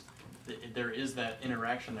because there is that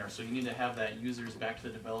interaction there, so you need to have that users back to the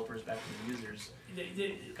developers, back to the users.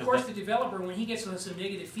 Of course, the developer, when he gets some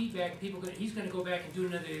negative feedback, he's going to go back and do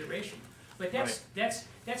another iteration. But that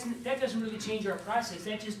doesn't really change our process.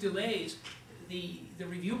 That just delays the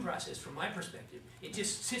review process from my perspective. It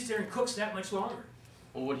just sits there and cooks that much longer.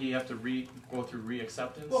 Well, would he have to go through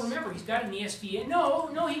re-acceptance? Well, remember, he's got an ESPN. No,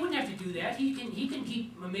 he wouldn't have to do that. He can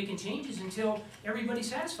keep making changes until everybody's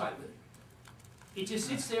satisfied with it. It just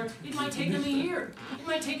sits there. It might take him a year. It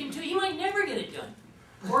might take him 2. He might never get it done.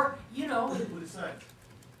 Or, you know. Who decides?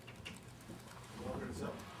 Developer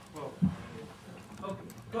itself? Well, Okay,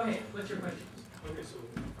 go ahead. What's your question? okay, so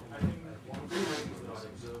I think one of the things that I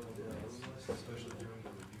observe on the mailing list, especially during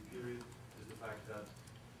the review period, is the fact that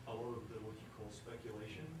a lot of what you call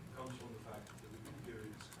speculation comes from the fact that the review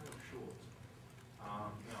period is kind of short.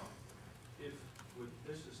 Now, if with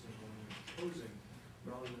this system, when you're proposing,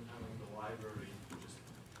 rather than having the library, just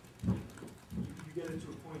you get it to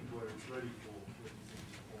a point where it's ready for what you think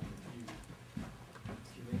is a formal review.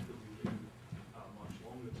 You make the review a much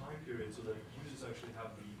longer time period so that users actually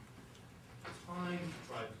have the time to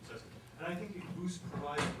try to test it. And I think if Boost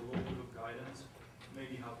provides a little bit of guidance,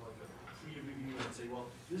 maybe have like a pre-review and say, well,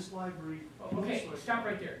 this library. Okay, stop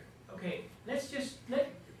right there. Okay,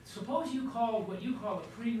 suppose you call what you call a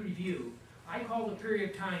pre-review. I call the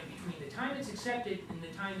period of time between the time it's accepted and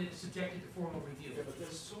the time that it's subjected to formal review. Yeah, but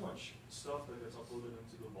there's so much stuff that gets uploaded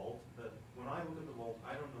into the vault that when I look at the vault,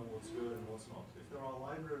 I don't know what's good and what's not. If there are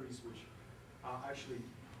libraries which are actually,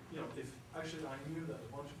 you know, if actually I knew that a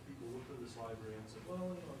bunch of people looked at this library and said,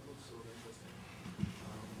 well, you know, it looks sort of interesting.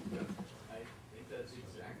 I think that's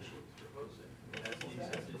exactly what it's proposing. That's the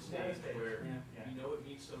accepted stage where you know it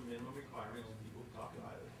meets some minimum requirements and people talk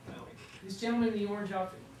about it. I like it. This gentleman in the orange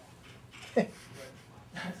outfit.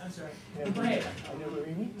 I'm sorry. Go ahead. I know where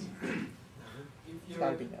we meet. If you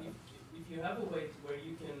have a way where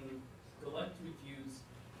you can collect reviews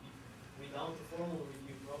without a formal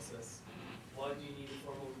review process, why do you need a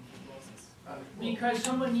formal review process? Because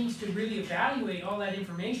someone needs to really evaluate all that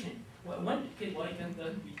information. Why can't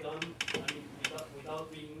that be done,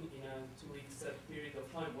 without being in a 2-week set period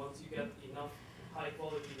of time? Once you get enough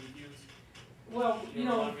high-quality reviews, Well, you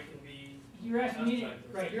your know, library can be. you're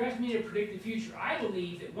asking me to predict the future. I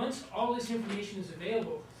believe that once all this information is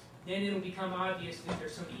available, then it'll become obvious that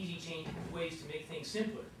there's some easy changes, ways to make things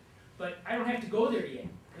simpler. But I don't have to go there yet,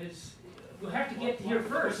 because we'll have to get here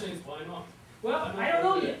first. Why not? Well, I don't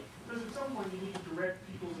know yet. Because at some point you need to direct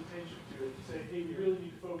people's attention to it, to say, hey, you really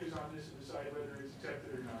need to focus on this and decide whether it's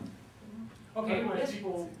accepted or not. Okay, Otherwise, let's-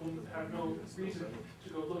 people will have no reason to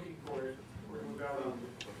go looking for it or to evaluate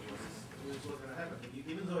it. This is what's going to happen.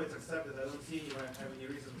 Even though it's accepted, I don't see you have any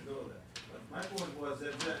reason to go there. But my point was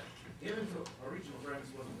that even if the original premise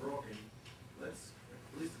wasn't broken, let's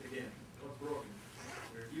list it again. What's broken?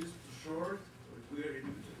 The reviews too short, the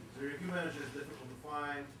review manager is difficult to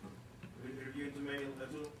find, we review too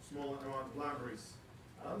small amount of libraries.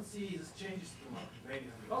 I don't see this changes too much. Maybe.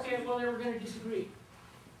 Okay, well, then we're going to disagree.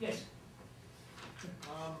 Yes.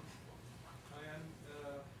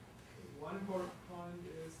 One important point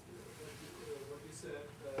is what you said,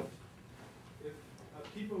 that if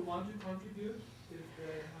people want to contribute, if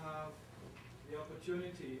they have the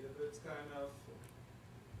opportunity, if it's kind of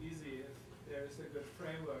easy, if there is a good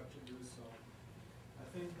framework to do so. I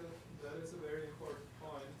think that is a very important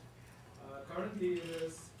point. Currently, it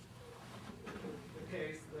is the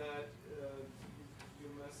case that you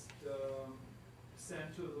must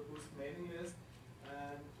send to the Boost mailing list,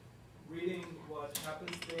 and reading what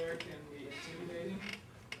happens there can be intimidating,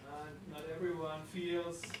 and not everyone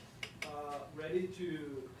feels ready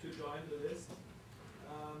to join the list.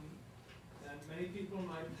 And many people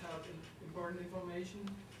might have important information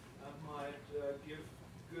and might give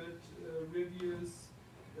good reviews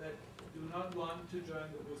that do not want to join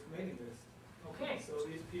the Boost mailing list. Okay. So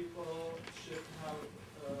these people should have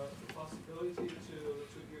the possibility to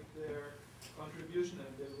give their contribution,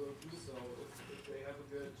 and they will do so if they have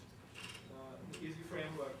a good, easy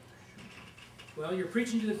framework. Well, you're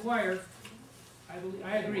preaching to the choir.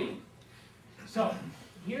 I agree. So,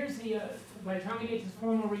 here's the, by the time we get to the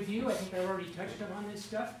formal review, I think I've already touched on this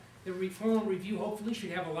stuff. The formal review hopefully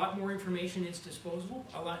should have a lot more information at its disposal,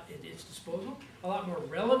 a lot more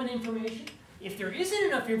relevant information. If there isn't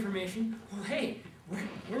enough information, well, hey,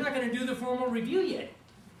 we're not going to do the formal review yet.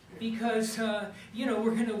 Because, you know,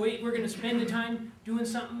 we're going to wait, we're going to spend the time doing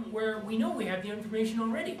something where we know we have the information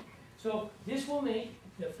already. So this will make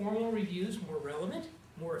the formal reviews more relevant,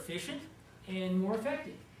 more efficient, and more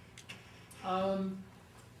effective.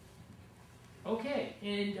 Okay,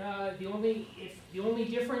 and the only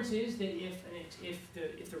difference is that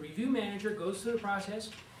if the review manager goes through the process,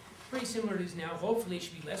 pretty similar to this now, hopefully it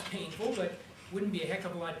should be less painful, but wouldn't be a heck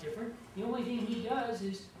of a lot different. The only thing he does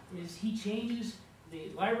is he changes the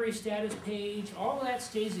library status page, all of that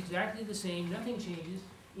stays exactly the same, nothing changes.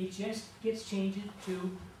 It just gets changed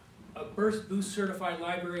to a Boost certified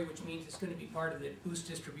library, which means it's going to be part of the Boost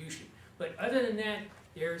distribution. But other than that,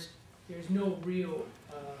 there's no real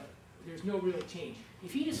change.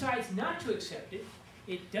 If he decides not to accept it,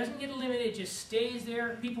 it doesn't get eliminated, it just stays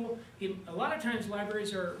there. A lot of times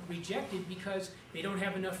libraries are rejected because they don't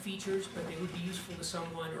have enough features, but they would be useful to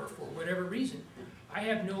someone or for whatever reason.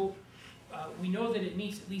 We know that it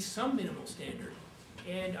meets at least some minimal standard,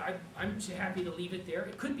 and I'm happy to leave it there.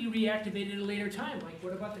 It could be reactivated at a later time, like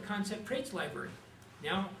what about the concept traits library?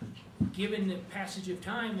 Now, given the passage of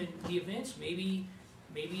time and the events, maybe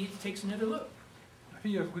it takes another look. I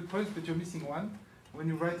think you have good points, but you're missing one. When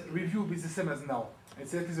you write review will be the same as now.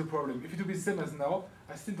 It's exactly the problem. If it will be the same as now,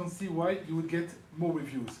 I still don't see why you would get more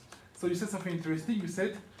reviews. So you said something interesting. You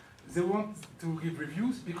said they want to give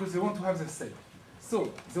reviews because they want to have their say.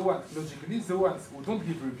 So logically, the ones who don't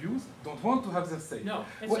give reviews don't want to have their say. No,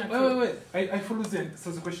 that's not true. Wait. I follow them.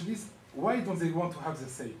 So the question is, why don't they want to have their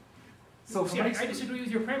say? So see, I disagree with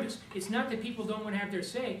your premise. It's not that people don't want to have their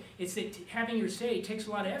say. It's that having your say takes a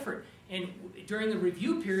lot of effort. And during the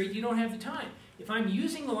review period, you don't have the time. If I'm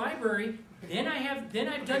using the library, then I've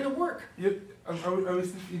done the work. Yep. I will,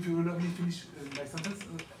 if you will let me finish my sentence.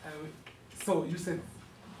 So you said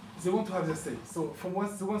they want to have their say. So from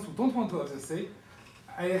the ones who don't want to have their say,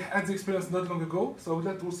 I had the experience not long ago. So I would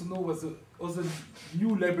like to also know what the other new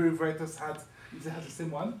library writers had, if they had the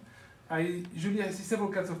same one. Usually I see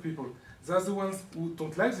several kinds of people. There are the ones who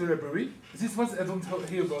don't like the library. These ones I don't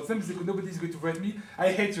hear about them because nobody is going to write me,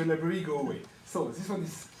 I hate your library, go away. So this one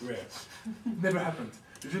is rare. Never happened.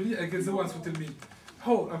 Usually I get the ones who tell me,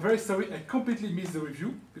 oh, I'm very sorry, I completely missed the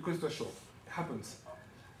review because it was short. It happens.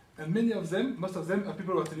 And many of them, most of them, are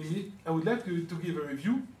people who are telling me, I would like to give a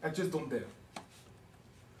review, I just don't dare.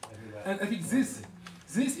 And I think this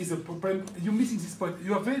is a problem. You're missing this point.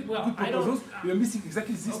 You have very good proposals, you're missing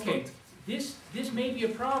exactly this point. This may be a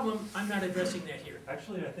problem, I'm not addressing that here.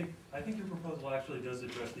 Actually, I think your proposal actually does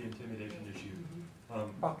address the intimidation issue.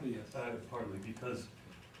 Partly, yes. Partly,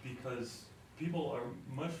 because people are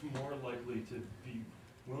much more likely to be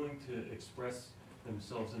willing to express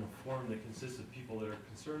themselves in a forum that consists of people that are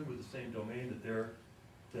concerned with the same domain that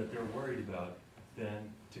they're worried about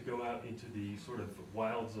than to go out into the sort of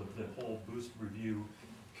wilds of the whole Boost review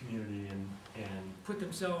community and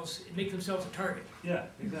make themselves a target. Yeah,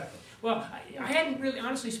 exactly. Well, I hadn't really,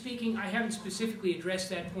 honestly speaking, I haven't specifically addressed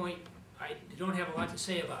that point. I don't have a lot to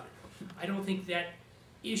say about it. I don't think that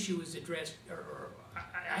issue is addressed, or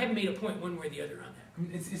I haven't made a point one way or the other on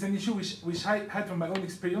that. It's an issue which I had from my own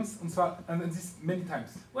experience, and this many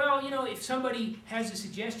times. Well, if somebody has a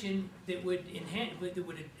suggestion that would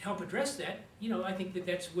help address that, I think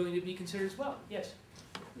that's willing to be considered as well. Yes.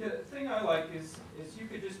 Yeah, the thing I like is you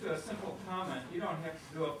could just do a simple comment. You don't have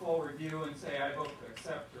to do a full review and say, I vote to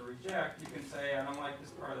accept or reject. You can say, I don't like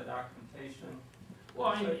this part of the documentation.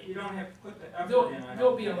 Well, so you don't have to put the effort in.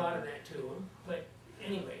 There'll be a lot of that too. But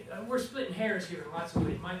anyway, we're splitting hairs here in lots of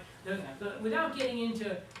ways. Without getting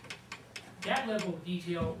into that level of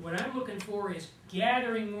detail, what I'm looking for is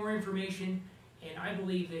gathering more information, and I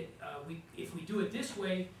believe that if we do it this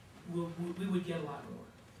way, we would get a lot more.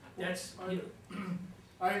 That's,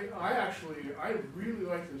 I really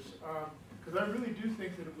like this, because I really do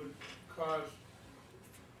think that it would cause,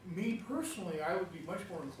 me personally, I would be much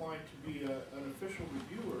more inclined to be an official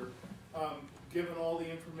reviewer, given all the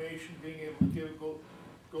information, being able to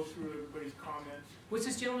go through everybody's comments. What's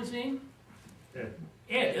this gentleman's name? Ed.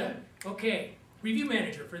 Ed, okay. Review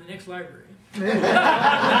manager for the next library. Never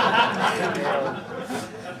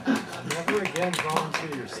again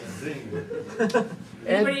volunteer yourself.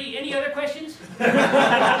 Anybody, any other questions?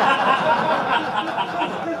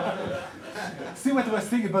 See what I was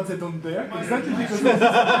thinking about that on there? Exactly because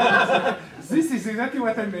this is exactly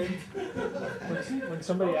what I meant. When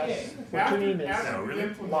somebody asks what your name is, No,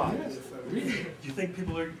 really? lies. Do you think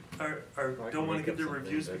people don't want to give their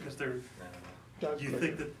reviews because you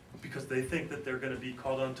think that because they think that they're going to be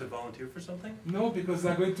called on to volunteer for something? No, because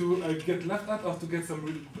they're going to get laughed at or to get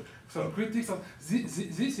some critics.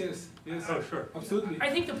 This, yes. Oh, sure. Absolutely. I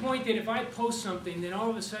think the point that if I post something, then all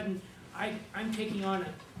of a sudden I'm taking on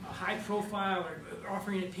a high profile or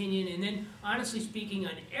offering an opinion, and then honestly speaking,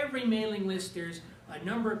 on every mailing list there's a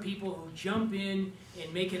number of people who jump in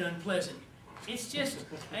and make it unpleasant. it's just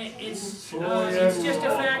a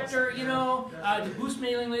factor, you know. The Boost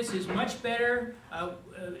mailing list is much better.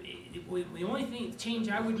 The only change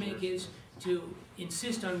I would make is to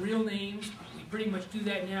insist on real names. We pretty much do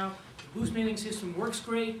that now. The Boost mailing system works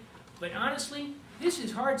great, but honestly, this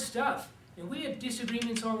is hard stuff, and we have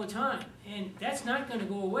disagreements all the time, and that's not going to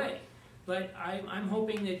go away. But I'm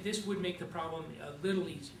hoping that this would make the problem a little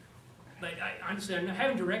easier. But honestly, I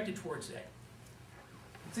haven't directed towards that.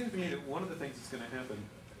 It seems to me that one of the things that's going to happen,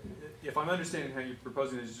 if I'm understanding how you're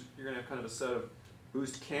proposing it, is you're going to have kind of a set of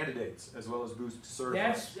Boost candidates as well as Boost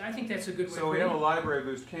certified. I think that's a good way. So we have a library of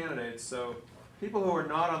Boost candidates. So people who are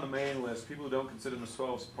not on the main list, people who don't consider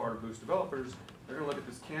themselves part of Boost developers, they're going to look at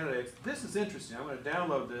this candidates. This is interesting. I'm going to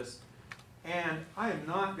download this, and I am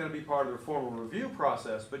not going to be part of the formal review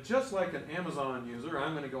process. But just like an Amazon user,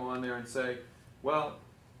 I'm going to go on there and say, well,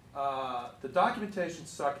 the documentation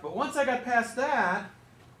sucked, but once I got past that,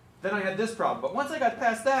 then I had this problem. But once I got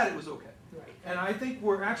past that, it was okay. Right. And I think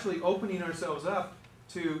we're actually opening ourselves up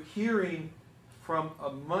to hearing from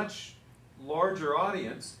a much larger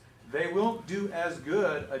audience. They won't do as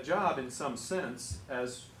good a job in some sense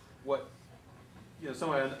as what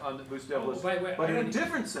someone on the Boost Dev list. But in a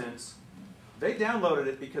different sense, they downloaded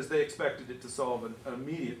it because they expected it to solve an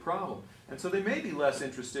immediate problem. And so they may be less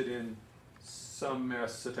interested in some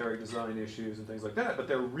esoteric design issues and things like that, but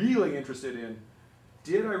they're really interested in,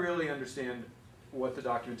 did I really understand what the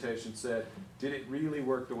documentation said? Did it really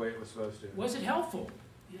work the way it was supposed to? Was it helpful?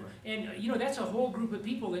 Right. And that's a whole group of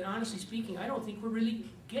people that, honestly speaking, I don't think we're really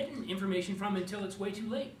getting information from until it's way too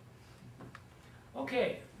late.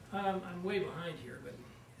 Okay, I'm way behind here, but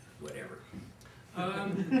whatever.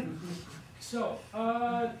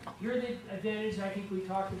 Here are the advantages I think we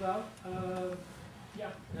talked about. Yeah,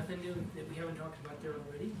 nothing new that we haven't talked about there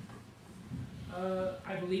already.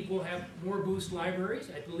 I believe we'll have more Boost libraries.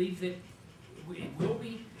 I believe that it will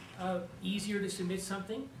be easier to submit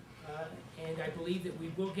something, and I believe that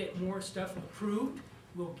we will get more stuff approved.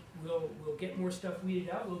 We'll get more stuff weeded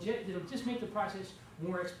out. It'll just make the process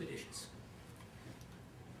more expeditious.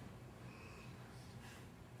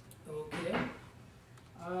 Okay.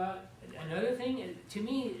 Another thing, to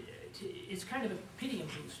me, it's kind of a pity in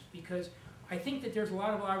Boost, because I think that there's a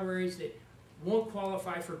lot of libraries that won't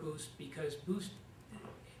qualify for Boost because Boost,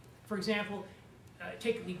 for example,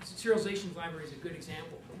 take the serialization library as a good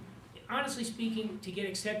example. Honestly speaking, to get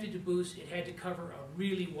accepted to Boost, it had to cover a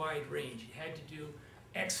really wide range. It had to do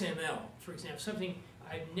XML, for example, something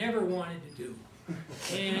I never wanted to do.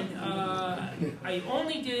 And I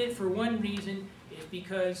only did it for one reason, is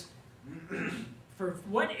because for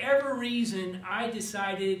whatever reason, I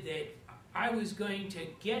decided that I was going to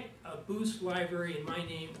get a Boost library in my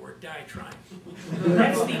name or die trying.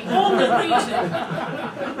 That's the only reason.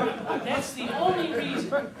 That's the only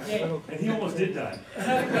reason. And he almost did die. No,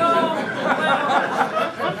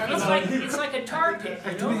 well, it's like a tar pit,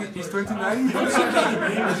 you know? He's 29. Once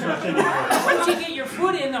you get your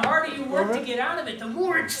foot in, the harder you work to get out of it, the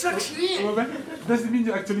more it sucks you in. Does it mean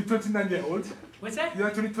you're actually 29 years old? What's that? You're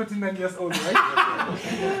actually 29 years old, right?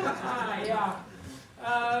 Yeah.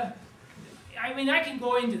 I mean, I can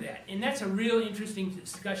go into that, and that's a real interesting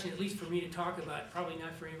discussion, at least for me to talk about, probably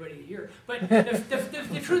not for anybody to hear. But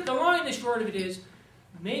the truth, the long and the short of it is,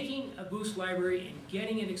 making a Boost library and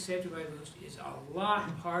getting it accepted by Boost is a lot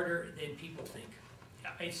harder than people think.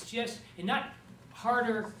 It's just, and not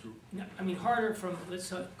harder, I mean harder from,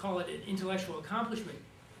 let's call it an intellectual accomplishment,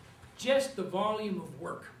 just the volume of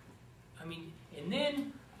work. I mean, and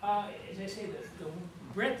then, as I say, the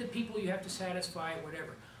breadth of people you have to satisfy,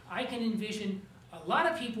 whatever. I can envision a lot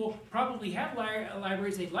of people probably have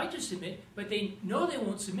libraries they'd like to submit, but they know they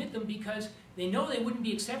won't submit them because they know they wouldn't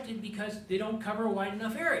be accepted because they don't cover a wide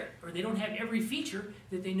enough area, or they don't have every feature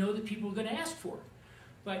that they know that people are going to ask for.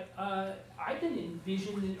 But I can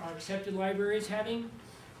envision our accepted libraries having,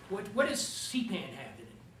 what does CPAN have in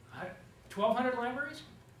it? 1,200 libraries?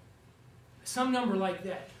 Some number like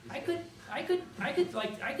that. I'd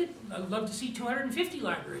love to see 250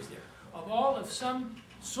 libraries there, of some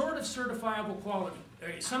sort of certifiable quality,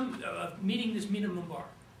 or some meeting this minimum bar.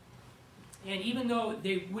 And even though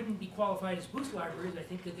they wouldn't be qualified as Boost libraries, I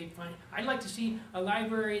think that they'd find, I'd like to see a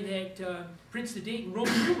library that prints the date in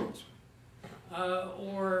Roman numerals,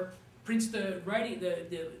 or prints the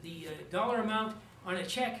dollar amount on a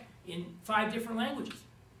check in 5 different languages.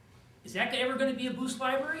 Is that ever going to be a Boost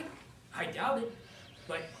library? I doubt it.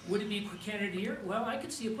 But would it be a candidate here? Well, I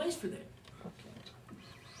could see a place for that.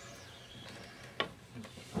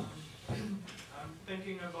 I'm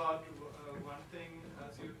thinking about one thing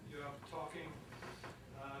as you are talking.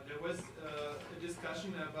 There was a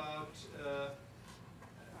discussion about the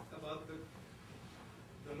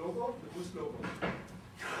the logo, the Boost logo.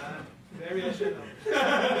 Variation of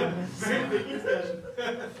very big discussion.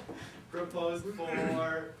 Proposed for.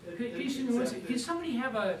 Can somebody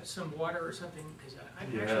have some water or something? Because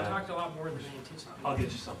I've actually talked a lot more than I anticipated. I'll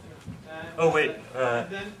get you something. Oh wait,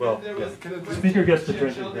 well, there was the speaker gets to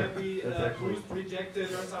drink shall it. there be That's actually. Boost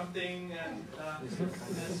rejected or something? And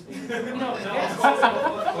No, that's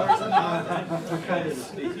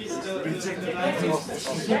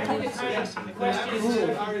exactly the kind of questions.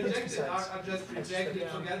 Are rejected, are just rejected,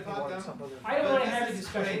 forget about them. I don't want to But have a this is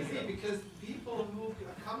discussion. crazy because people who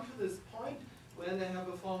come to this point where they have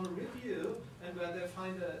a formal review and where they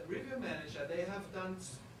find a review manager, they have done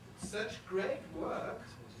such great work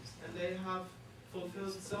and they have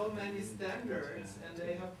fulfilled so many standards and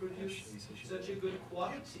they have produced such a good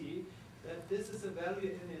quality that this is a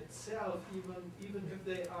value in itself, even if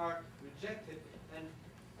they are rejected. And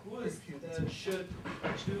who should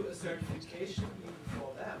do a certification even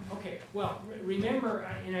for them? Okay, well, remember,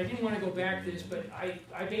 and I didn't want to go back to this, but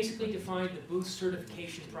I basically defined the Boost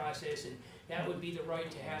certification process, and that would be the right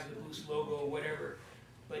to have the Boost logo or whatever.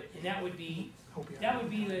 And that would be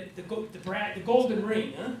the golden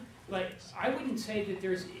ring, huh? But I wouldn't say that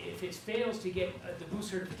if it fails to get the Boost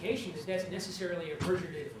certification, that that's necessarily a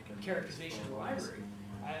perjurative characterization of the library.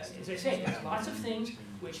 As I say, there's lots of things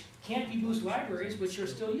which can't be Boost libraries, which are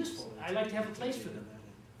still useful. I like to have a place for them.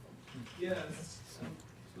 Yes.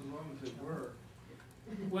 As long as it works.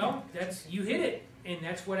 Well, you hit it, and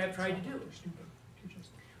that's what I've tried to do.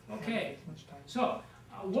 Okay, so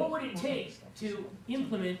what would it take to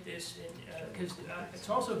implement this? Because it's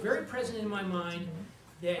also very present in my mind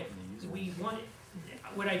that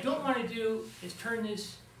what I don't want to do is turn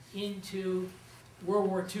this into World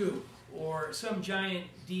War II or some giant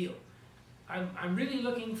deal. I'm really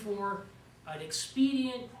looking for an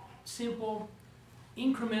expedient, simple,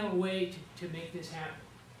 incremental way to make this happen.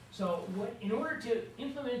 So in order to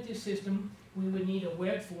implement this system, we would need a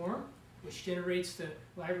web form, which generates the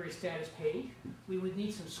library status page. We would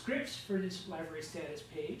need some scripts for this library status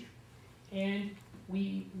page. And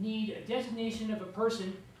we need a designation of a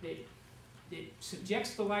person that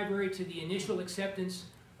subjects the library to the initial acceptance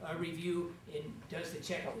review and does the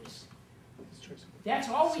checklist. That's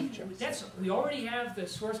all we already have the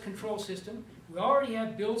source control system. We already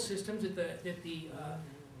have build systems that the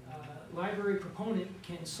library proponent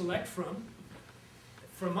can select from.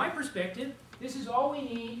 From my perspective, this is all we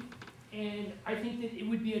need, and I think that it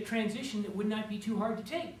would be a transition that would not be too hard to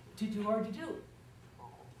too hard to do.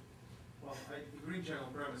 Well, I agree in general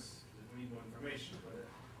premise that we need more information, but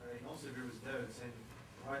I also agree with Devin saying,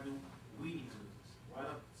 why do we need to do this? Why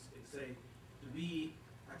not say, to be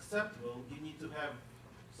acceptable, you need to have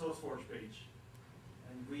SourceForge page,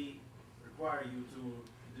 and we require you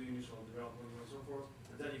to do initial development and so forth,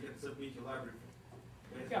 and then you can submit your library.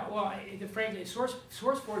 Yeah, well, frankly,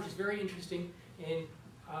 SourceForge is very interesting, and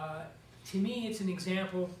to me, it's an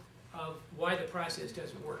example of why the process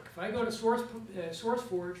doesn't work. If I go to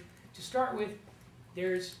SourceForge, to start with,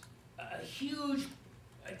 there's a huge,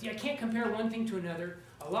 I can't compare one thing to another.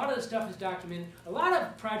 A lot of the stuff is documented. A lot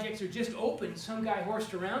of projects are just open. Some guy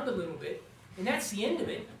horsed around a little bit, and that's the end of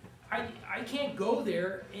it. I can't go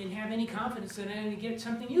there and have any confidence that I'm going to get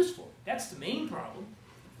something useful. That's the main problem.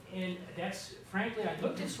 And that's, frankly, I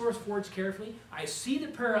looked at SourceForge carefully. I see the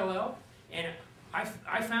parallel, and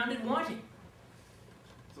I found it wanting.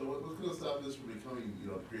 So what's going to stop this from becoming,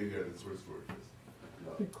 a graveyard that SourceForge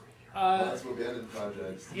is? Lots of abandoned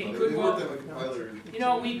projects. It They could worked well, on a compiler.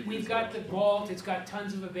 we've got the vault. It's got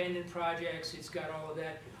tons of abandoned projects. It's got all of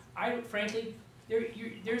that. Frankly,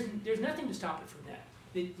 there's nothing to stop it from that.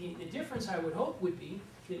 The difference I would hope would be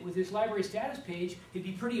that with this library status page, it'd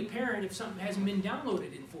be pretty apparent if something hasn't been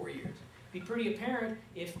downloaded in 4 years. It'd be pretty apparent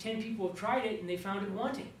if 10 people have tried it and they found it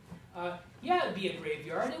wanting. Yeah, it'd be a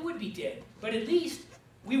graveyard. It would be dead, but at least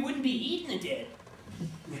we wouldn't be eating the dead.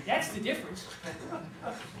 That's the difference.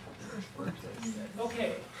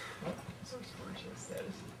 Okay.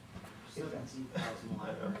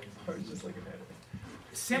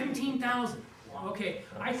 17,000. Okay,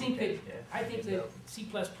 I think that C++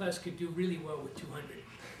 could do really well with 200.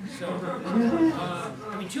 So,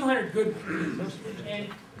 I mean, 200 good ones. And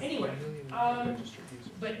anyway,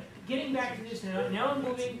 but getting back to this now I'm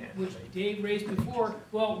moving, which Dave raised before.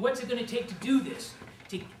 Well, what's it going to take to do this?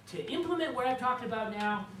 To implement what I've talked about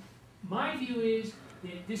now, my view is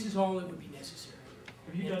that this is all that would be necessary.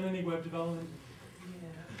 Have you done any web development?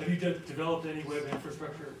 Yeah. Have you developed any web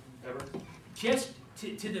infrastructure ever? Just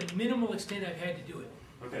to the minimal extent I've had to do it.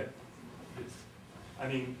 Okay.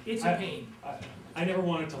 It's a pain. I I never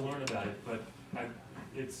wanted to learn about it, but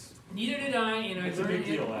it's, Neither did I, and I it's a learned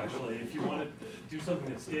big it. deal, actually, if you want to do something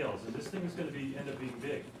that scales, and this thing is gonna end up being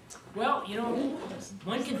big. Well, you know,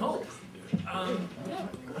 one can hope. I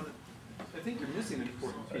think you're missing an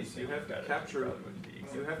important piece. You have to capture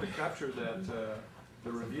that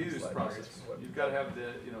the reviews process. You've got to have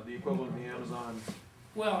the the equivalent of the Amazon.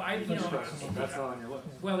 Well, That's not on your list.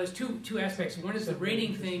 well, there's two aspects. One is the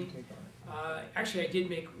rating thing. Actually, I did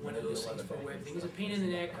make one of those things for a web thing. It was a pain in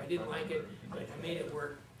the neck. I didn't like it, but I made it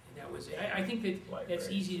work, and that was it. I think that's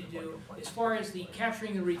easy to do. As far as the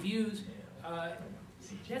capturing the reviews, I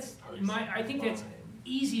think that's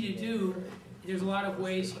easy to do. There's a lot of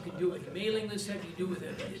ways you can do it with a mailing list, you can do it with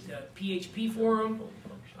a PHP forum.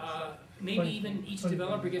 Maybe even each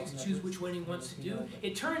developer gets to choose which one he wants to do.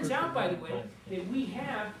 It turns out, by the way, that we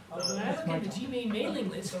have, when I look at the GMA mailing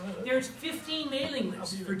list, there's 15 mailing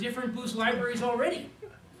lists for different Boost libraries already.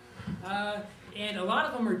 And a lot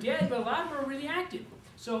of them are dead, but a lot of them are really active.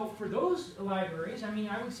 So for those libraries, I mean,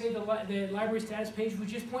 I would say the library status page would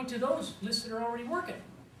just point to those lists that are already working.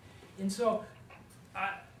 And so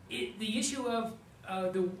the issue of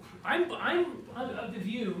I'm of the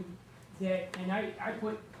view that, and I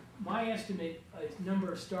put my estimate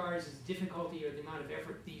number of stars as difficulty or the amount of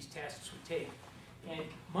effort these tasks would take. And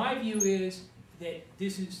my view is that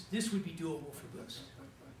this would be doable for Boost.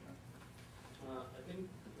 I think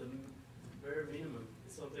the bare minimum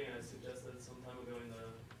is something I suggested some time ago in the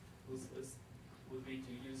Boost list would be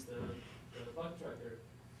to use the bug tracker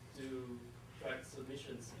to track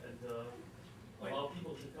submissions and allow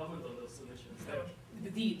people to comment on those submissions.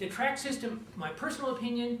 The track system, my personal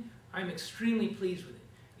opinion, I'm extremely pleased with it.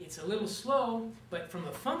 It's a little slow, but from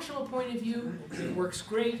a functional point of view, it works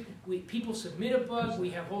great. People submit a bug, we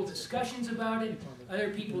have whole discussions about it, other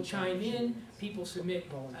people chime in, people submit.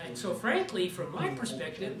 And so frankly, from my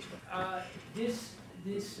perspective,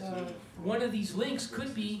 one of these links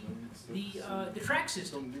could be the track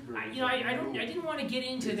system. I didn't want to get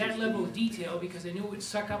into that level of detail because I knew it would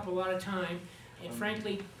suck up a lot of time. And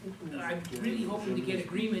frankly, I'm really hoping to get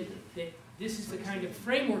agreement that this is the kind of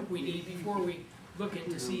framework we need before we look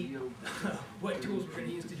in to see what tools we're going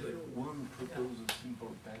to use to do it.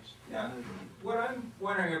 Yeah. What I'm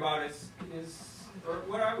wondering about is, or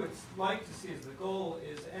what I would like to see is the goal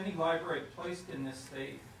is any library placed in this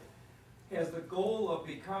state has the goal of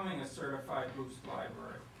becoming a certified Boost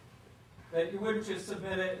library. That you wouldn't just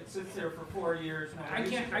submit it, it sits there for 4 years. I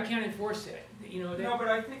can't enforce that. No, but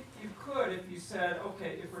I think you could if you said,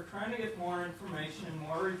 okay, if we're trying to get more information,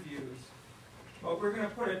 more reviews, but we're going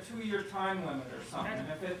to put a 2-year time limit or something.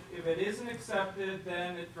 If it isn't accepted,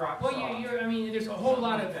 then it drops off. I mean, there's a whole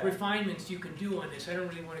lot of refinements you can do on this. I don't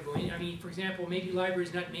really want to go in. I mean, for example, maybe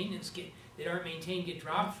libraries not maintenance that aren't maintained get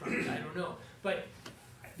dropped from it. I don't know. But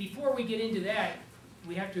before we get into that,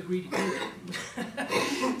 we have to agree to do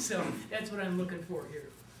it. So that's what I'm looking for here.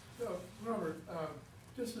 So, Robert,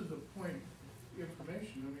 just as a point of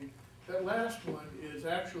information, I mean, that last one is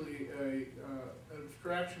actually an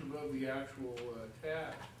abstraction above the actual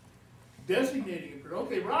task. Designating it,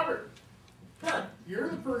 okay, Robert, you're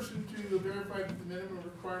the person to verify that the minimum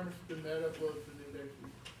requirements have been met, upload to the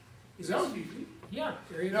index. That was easy. Yeah,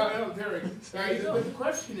 there you go. No, there you go. But the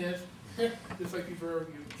question is, just like you've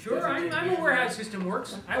argued. Sure, I'm aware how the system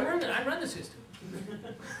works. I run the system.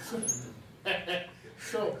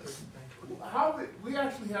 So, we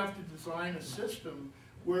actually have to design a system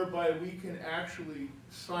whereby we can actually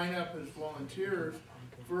sign up as volunteers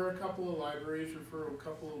for a couple of libraries or for a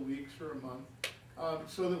couple of weeks or a month,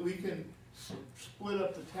 so that we can split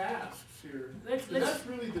up the tasks here. That's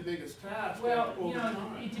really the biggest task. Well,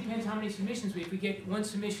 it depends how many submissions if we get one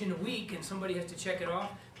submission a week and somebody has to check it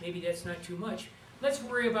off, maybe that's not too much. Let's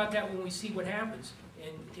worry about that when we see what happens.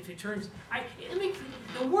 And if it turns,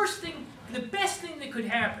 the best thing that could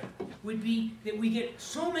happen would be that we get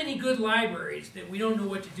so many good libraries that we don't know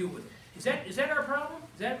what to do with them. Is that our problem?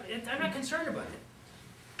 I'm not concerned about that.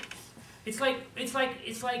 It's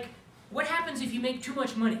like, what happens if you make too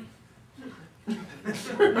much money? I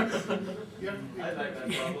like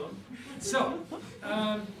that problem. So,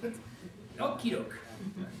 okie doke.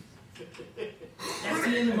 That's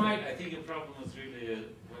the end of my. I think the problem is really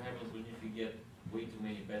what happens when you get way too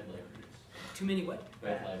many bad libraries. Too many what?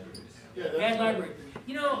 Bad libraries. Yeah, bad library.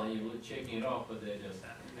 You're checking it off, but they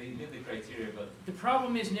meet the criteria. But the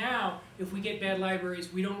problem is now, if we get bad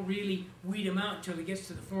libraries, we don't really weed them out until it gets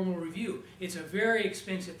to the formal review. It's a very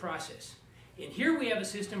expensive process. And here we have a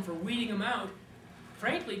system for weeding them out,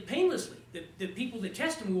 frankly, painlessly. The people that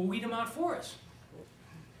test them will weed them out for us.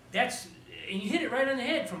 And you hit it right on the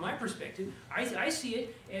head from my perspective. I see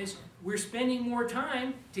it as we're spending more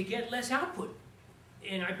time to get less output.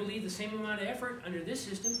 and I believe the same amount of effort under this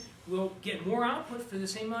system will get more output for the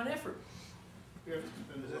same amount of effort.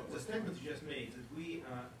 The statement you just made, that we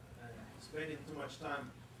spending too much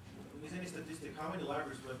time, with any statistic, how many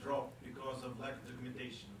libraries were dropped because of lack of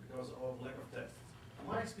documentation, because of lack of tests? In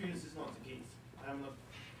my experience, is not the case. I'm not.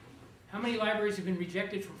 How many libraries have been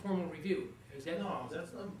rejected from formal review? Is that? No,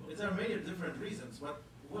 that's not. There are many different reasons. But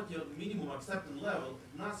what your minimum acceptance level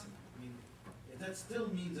is nothing. I mean, that still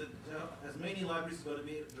means that as many libraries are going to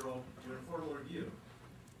be dropped during formal review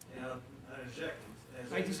and rejected.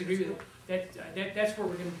 I disagree with that. That's where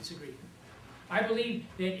we're going to disagree. I believe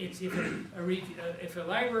that it's, if a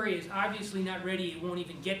library is obviously not ready, it won't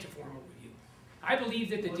even get to formal review. I believe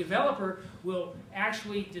that the developer will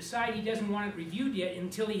actually decide he doesn't want it reviewed yet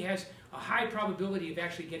until he has a high probability of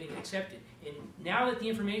actually getting it accepted. And now that the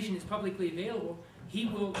information is publicly available, he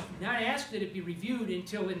will not ask that it be reviewed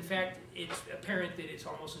until, in fact, it's apparent that it's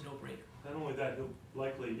almost a no-brainer. Not only that, he'll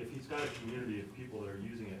likely, if he's got a community of people that are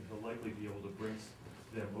using it, he'll likely be able to bring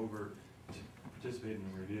them over to participate in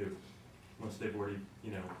the review once they've already,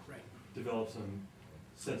 developed some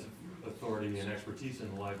sense of authority and expertise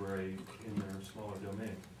in the library in their smaller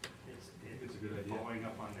domain. It's a good idea. Following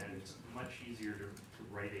up on that, it's much easier to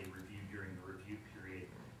write a review during the review period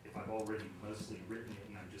if I've already mostly written it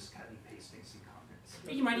and I'm just cutting and pasting some comments.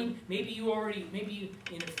 You might even, maybe you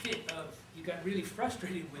in a fit of, you got really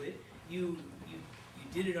frustrated with it, you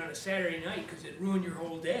did it on a Saturday night because it ruined your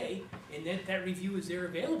whole day, and then that review is there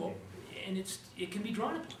available, and it can be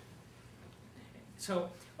drawn upon. So,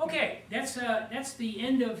 okay, that's the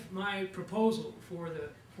end of my proposal for the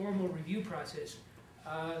formal review process.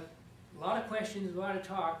 A lot of questions, a lot of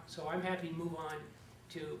talk, so I'm happy to move on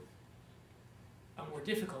to a more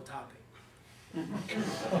difficult topic. Is there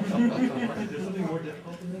something more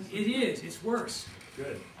difficult than this? It is. It's worse.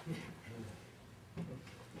 Good.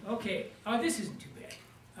 Okay. This isn't too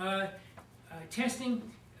bad. Testing.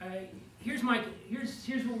 Here's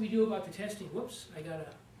what we do about the testing. Whoops! I got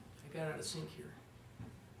out of sync here.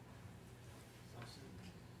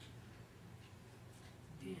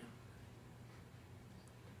 Damn.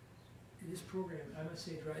 This program, I must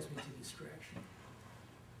say, drives me to distraction.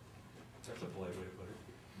 That's a polite way to put it.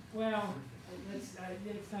 Well, let's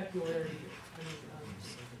not go there either.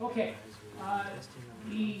 Okay,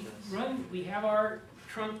 we have our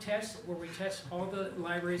trunk test where we test all the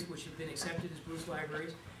libraries which have been accepted as Boost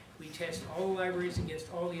libraries. We test all the libraries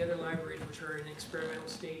against all the other libraries which are in an experimental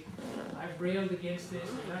state. I've railed against this.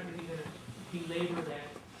 I'm not really going to belabor that.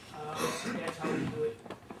 That's how we do it.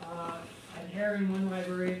 An error in one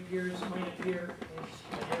library might appear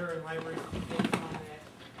as an error in library depending on that.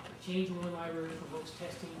 A change in one library provokes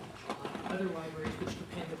testing on other libraries which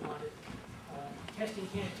depend upon it. Testing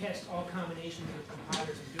can't test all combinations of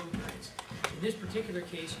compilers and build guides. In this particular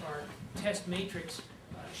case, our test matrix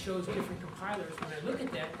shows different compilers. When I look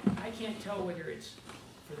at that, I can't tell whether it's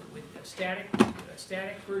with a static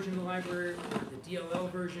version of the library, or the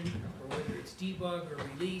DLL version, or whether it's debug or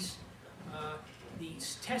release. The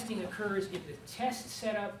testing occurs if the test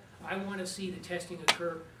setup. I want to see the testing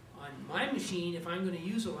occur on my machine if I'm going to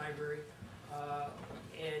use a library,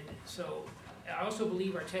 and so I also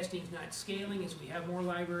believe our testing is not scaling as we have more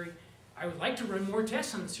library. I would like to run more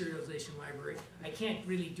tests on the serialization library. I can't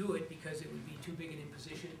really do it because it would be too big an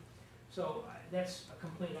imposition. So that's a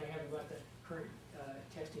complaint I have about the current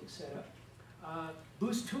testing setup.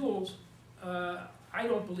 Boost tools, I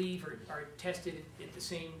don't believe are tested at the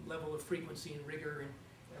same level of frequency and rigor and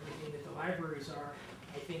everything that the libraries are.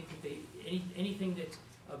 I think that anything that's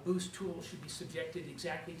a Boost tool should be subjected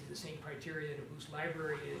exactly to the same criteria that a Boost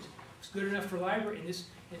library is. It's good enough for library,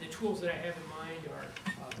 and the tools that I have in mind are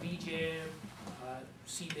BJam,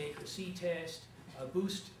 CMake or CTest,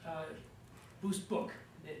 Boost Book,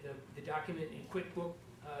 the document in QuickBook,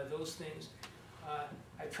 those things.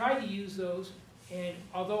 I've tried to use those, and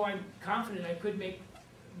although I'm confident I could make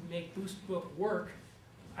Boost Book work,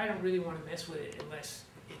 I don't really want to mess with it unless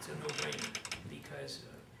it's a no-brainer, because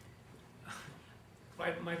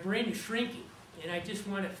my brain is shrinking, and I just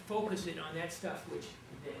want to focus it on that stuff which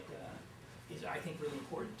is, I think, really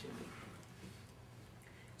important to me.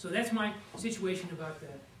 So that's my situation about the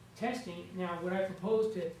testing. Now, what I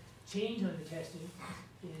propose to change on the testing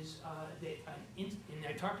is and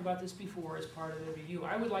I talked about this before as part of the review,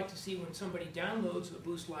 I would like to see when somebody downloads a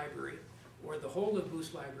Boost library, or the whole of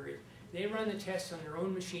Boost library, they run the tests on their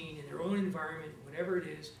own machine, in their own environment, whatever it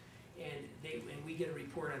is, and we get a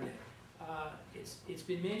report on that. It's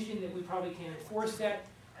been mentioned that we probably can't enforce that.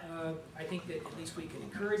 I think that at least we can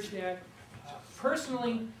encourage that.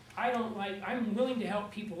 Personally, I'm willing to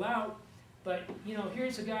help people out, But, you know,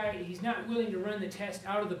 here's a guy, he's not willing to run the test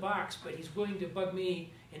out of the box, but he's willing to bug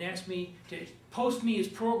me and ask me to post me his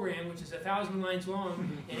program, which is 1,000 lines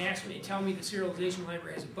long, and ask me and tell me the serialization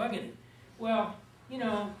library has a bug in it. Well, you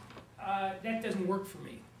know, that doesn't work for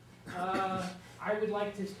me. I would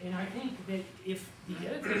like to, and I think that if the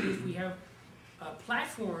other thing is we have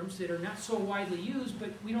platforms that are not so widely used, but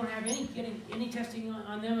we don't have getting any testing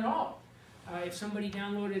on them at all. If somebody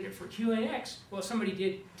downloaded it for QNX, well, somebody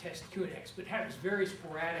did test QNX, but it happens very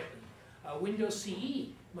sporadically. Windows CE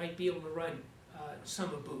might be able to run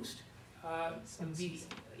some of Boost. It would be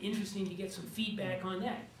interesting to get some feedback on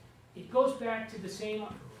that. It goes back to the same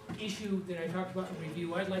issue that I talked about in the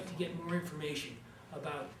review. I'd like to get more information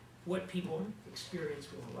about what people experience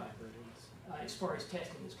with the library as far as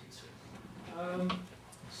testing is concerned.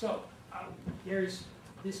 There's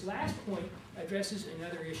this last point addresses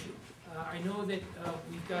another issue. I know that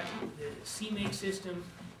we've got the CMake system,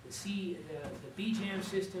 the BJAM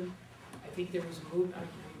system. I think there was a move. I'm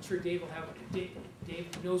sure Dave will have.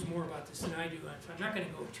 Dave knows more about this than I do, so I'm not going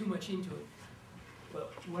to go too much into it.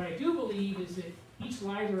 But what I do believe is that each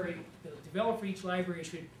library, the developer of each library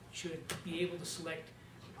should be able to select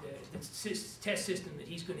the test system that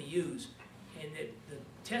he's going to use, and that the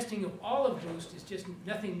testing of all of Boost is just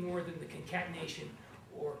nothing more than the concatenation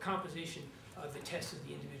or composition of the tests of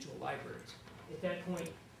the individual libraries. At that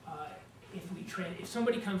point, if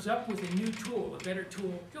somebody comes up with a new tool, a better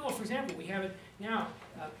tool, for example, we have it now,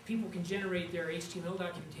 people can generate their HTML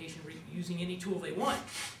documentation using any tool they want.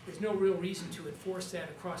 There's no real reason to enforce that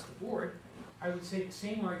across the board. I would say the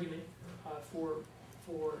same argument for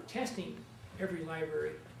testing every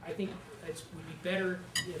library. I think it would be better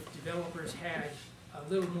if developers had a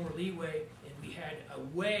little more leeway and we had a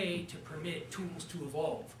way to permit tools to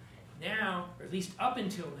evolve. Now, or at least up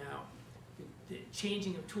until now, the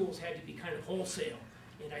changing of tools had to be kind of wholesale.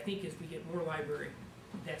 And I think as we get more library,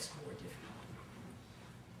 that's more difficult.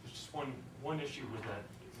 There's just one issue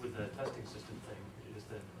with the testing system thing is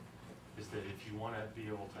that if you want to be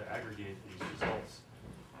able to aggregate these results,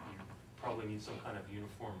 you probably need some kind of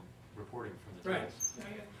uniform reporting from the tools.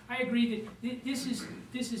 Right. I agree that this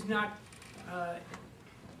is not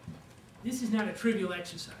a trivial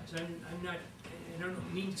exercise. I'm not. I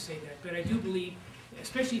don't mean to say that, but I do believe,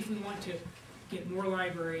 especially if we want to get more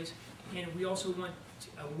libraries, and we also want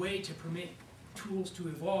a way to permit tools to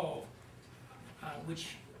evolve,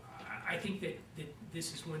 which I think that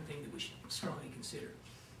this is one thing that we should strongly consider.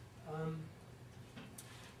 I'm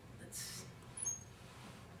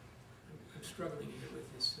struggling here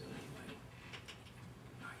with this.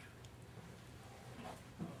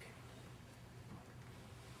 Okay.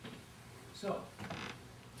 So,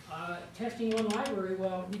 testing one library,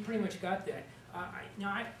 well, we pretty much got that.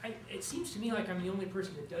 It seems to me like I'm the only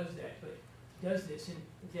person that does that, but does this, and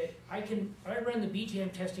that I run the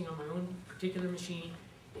BJAM testing on my own particular machine,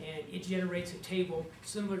 and it generates a table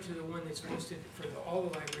similar to the one that's posted for all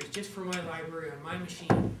the libraries, just for my library on my machine,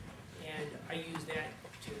 and I use that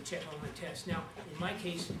to check all my tests. Now, in my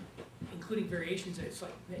case, including variations, it's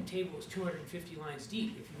like that table is 250 lines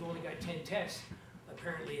deep. If you've only got 10 tests,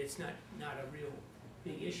 apparently it's not a real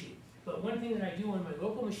big issue. But one thing that I do on my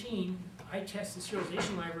local machine, I test the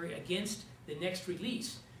serialization library against the next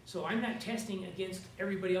release. So I'm not testing against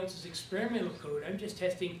everybody else's experimental code. I'm just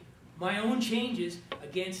testing my own changes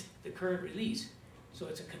against the current release. So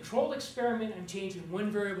it's a controlled experiment. I'm changing one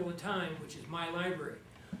variable at a time, which is my library.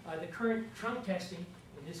 The current trunk testing,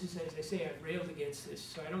 and this is, as I say, I've railed against this,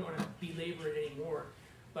 so I don't want to belabor it anymore.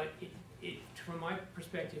 But from my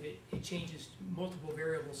perspective, it changes multiple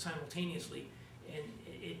variables simultaneously, and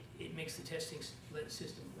it makes the testing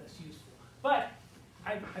system less useful. But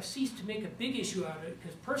I've ceased to make a big issue out of it,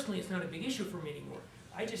 because personally it's not a big issue for me anymore.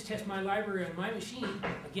 I just test my library on my machine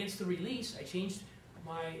against the release. I changed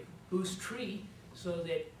my Boost tree so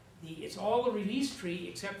that it's all the release tree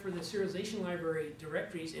except for the serialization library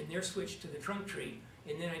directories, and they're switched to the trunk tree.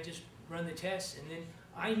 And then I just run the tests, and then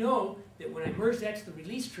I know that when I merge that to the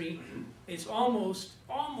release tree, it's almost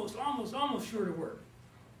sure to work.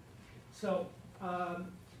 So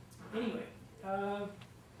anyway,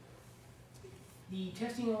 the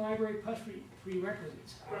testing of the library plus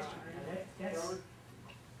prerequisites. Question.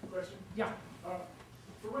 Question? Yeah.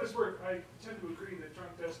 For what it's worth, I tend to agree that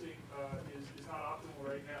trunk testing is not optimal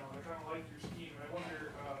right now. I kind of like your scheme. I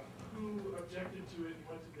wonder who objected to it and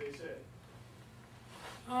what did they say?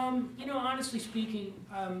 You know, honestly speaking,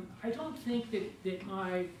 I don't think that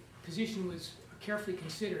my position was carefully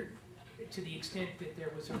considered to the extent that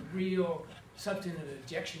there was a real substantive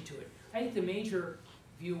objection to it. I think the major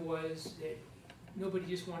view was that nobody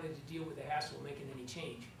just wanted to deal with the hassle of making any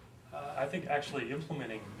change. I think actually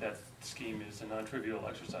implementing that scheme is a non-trivial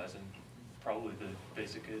exercise, and probably the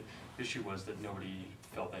basic issue was that nobody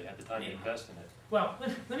felt they had the time to invest in it. Well,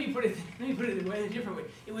 let me put it in a different way.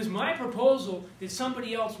 It was my proposal that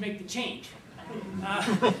somebody else make the change.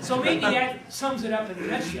 So maybe that sums it up in a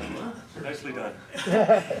nutshell, huh? Nicely done.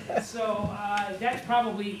 So that's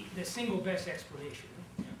probably the single best explanation.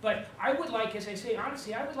 But I would like, as I say,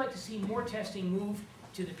 honestly, I would like to see more testing move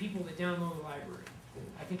to the people that download the library.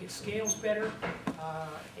 I think it scales better.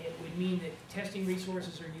 It would mean that testing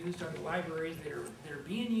resources are used on the libraries that are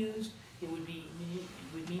being used. It would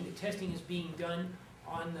mean that testing is being done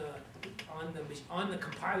on the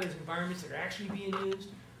compiler's environments that are actually being used.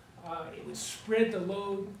 It would spread the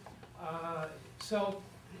load. So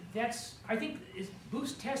that's, I think,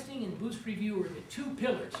 Boost testing and Boost review are the two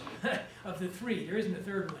pillars of the three. There isn't a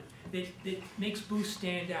third one that makes Boost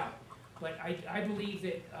stand out. But I believe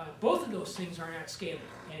that both of those things are not scalable.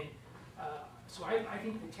 And so I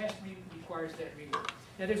think the test requires that rework.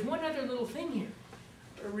 Now there's one other little thing here.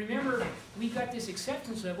 Remember, we've got this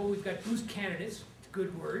acceptance level. We've got Boost candidates. It's a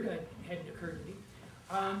good word. It hadn't occurred to me.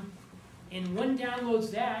 And one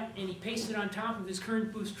downloads that, and he pastes it on top of his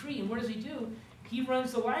current Boost tree. And what does he do? He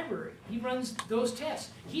runs the library. He runs those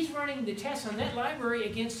tests. He's running the tests on that library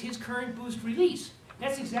against his current Boost release.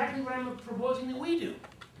 That's exactly what I'm proposing that we do.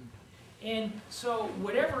 And so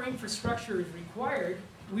whatever infrastructure is required,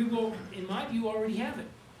 we will, in my view, already have it.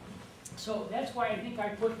 So that's why I think I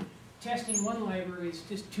put testing one library is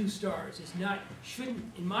just 2 stars. It's not, shouldn't,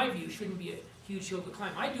 in my view, shouldn't be a huge hill to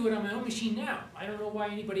climb. I do it on my own machine now. I don't know why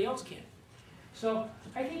anybody else can't. So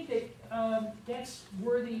I think that that's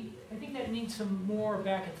worthy. I think that needs some more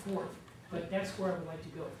back and forth, but that's where I would like to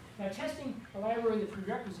go. Now, testing a library with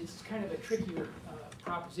prerequisites is kind of a trickier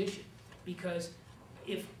proposition, because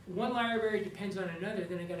if one library depends on another,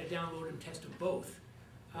 then I got to download and test them both.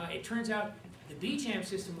 It turns out the BChamp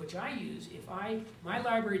system, which I use, if my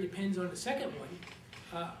library depends on the second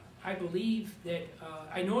one, I believe that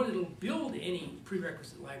I know that it'll build any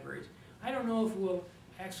prerequisite libraries. I don't know if we'll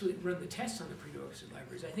actually run the tests on the prerequisite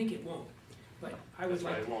libraries. I think it won't. But I would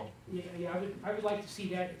like, I would like to see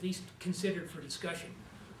that at least considered for discussion.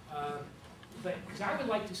 But because I would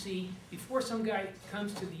like to see, before some guy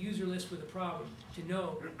comes to the user list with a problem, to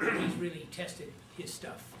know that he's really tested his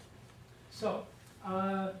stuff. So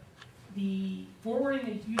the forwarding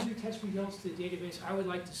the user test results to the database, I would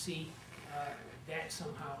like to see that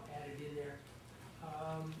somehow added in there.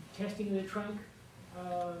 Testing in the trunk,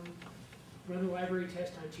 run the library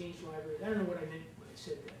test on changed libraries. I don't know what I meant when I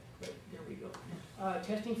said that, but there we go.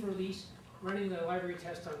 Testing for release, running the library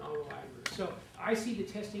test on all the libraries. So I see the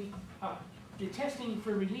testing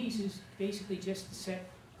for release is basically just a set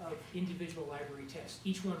of individual library tests,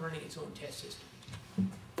 each one running its own test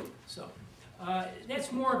system. So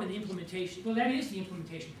that's more of an implementation. Well, that is the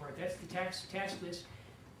implementation part. That's the task list.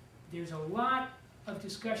 There's a lot of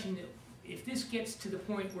discussion that if this gets to the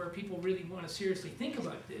point where people really want to seriously think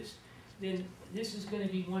about this, then this is going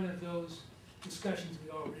to be one of those discussions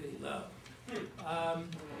we all really love.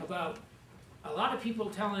 About a lot of people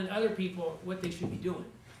telling other people what they should be doing.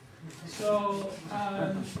 So,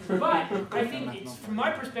 but I think from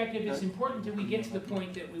my perspective, it's important that we get to the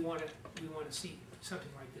point that we want to see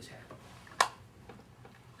something like this happen.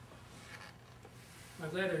 I'm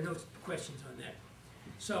glad there are no questions on that.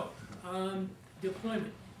 So,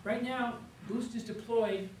 deployment. Right now, Boost is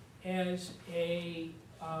deployed as a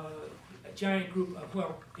giant group of,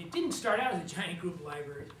 well, it didn't start out as a giant group of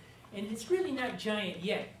libraries, and it's really not giant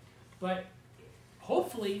yet, but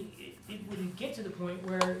hopefully it would get to the point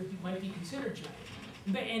where it might be considered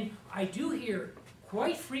giant. And I do hear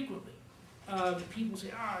quite frequently people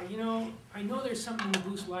say, you know, I know there's something in the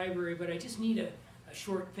Boost library, but I just need a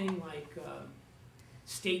short thing like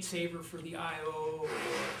state saver for the I/O, or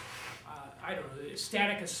I don't know,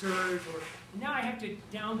 static assert, or now I have to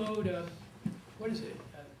download what is it?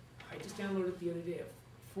 I just downloaded it the other day,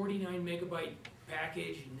 a 49 megabyte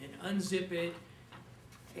package, and then unzip it,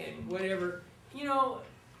 and whatever. You know,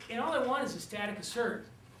 and all I want is a static assert.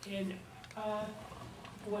 And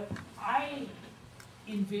what I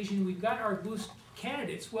envision, we've got our Boost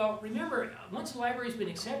candidates. Well, remember, once the library's been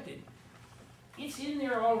accepted, it's in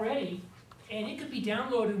there already, and it could be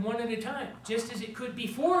downloaded one at a time, just as it could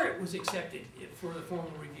before it was accepted for the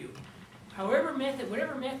formal review. Whatever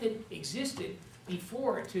method existed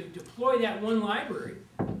before to deploy that one library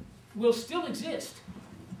will still exist.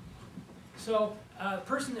 So a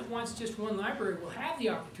person that wants just one library will have the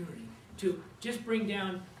opportunity to just bring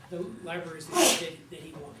down the libraries that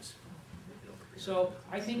he wants. So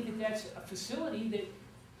I think that that's a facility that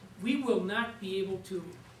we will not be able to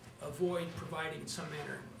avoid providing in some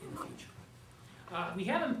manner in the future. We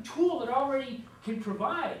have a tool that already can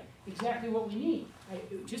provide exactly what we need.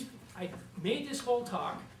 I made this whole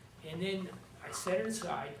talk, and then I set it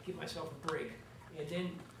aside, give myself a break, and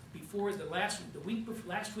then before last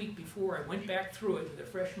week before, I went back through it with a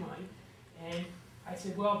fresh mind, and I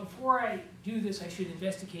said, well, before I do this, I should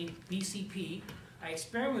investigate BCP. I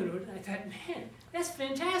experimented with it, and I thought, man, that's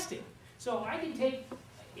fantastic. So I can take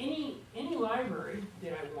any library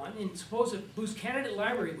that I want, and suppose a Boost candidate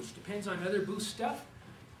library, which depends on other Boost stuff,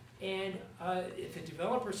 and if a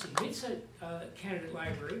developer submits a candidate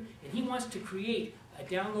library, and he wants to create a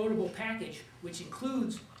downloadable package which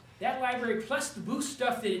includes that library plus the Boost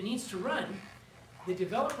stuff that it needs to run, the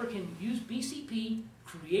developer can use BCP,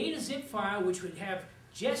 create a zip file which would have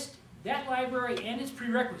just that library and its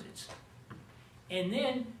prerequisites. And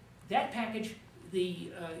then that package,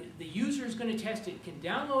 the user is going to test it, can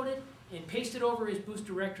download it and paste it over his Boost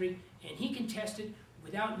directory, and he can test it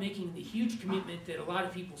without making the huge commitment that a lot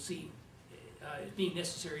of people see as being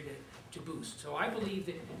necessary to Boost. So I believe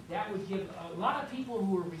that that would give a lot of people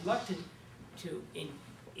who are reluctant to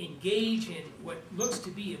engage in what looks to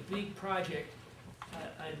be a big project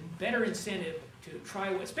a better incentive to try,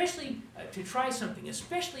 especially to try something,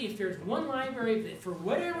 especially if there's one library that for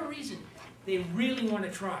whatever reason they really want to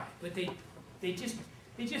try, but they just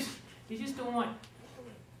don't want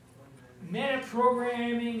meta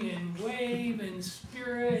programming and Wave and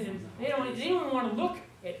Spirit, and they don't want to look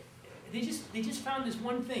at. They just found this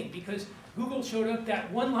one thing because Google showed up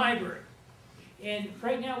that one library, and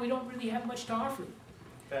right now we don't really have much to offer them.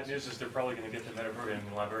 Bad news is they're probably going to get the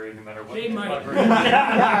metaprogramming library no matter what They might. library.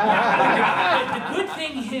 The good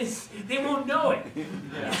thing is they won't know it.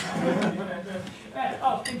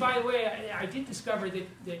 Oh, and by the way, I did discover that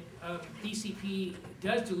BCP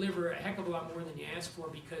does deliver a heck of a lot more than you ask for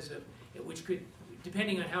because of which could,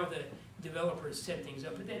 depending on how the developers set things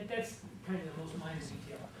up. But that's kind of the most minor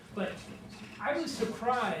detail. But I was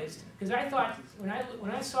surprised because I thought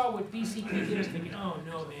when I saw what BCP did, I was thinking, oh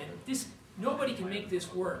no, man, nobody can make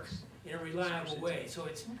this work in a reliable way. So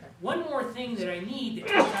it's one more thing that I need that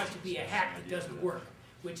turns out to be a hack that doesn't work,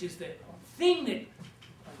 which is the thing that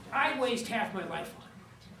I waste half my life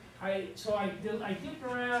on. So I dipped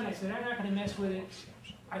around, I said, I'm not going to mess with it.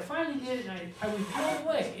 I finally did it, and I was blown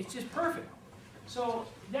away. It's just perfect. So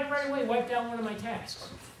that right away wiped out one of my tasks.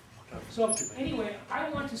 So anyway, I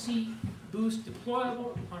want to see Boost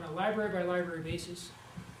deployable on a library-by-library basis.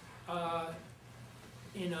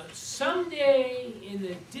 Someday in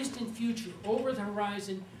the distant future, over the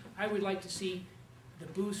horizon, I would like to see the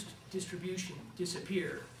Boost distribution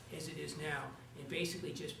disappear as it is now, and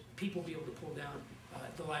basically just people be able to pull down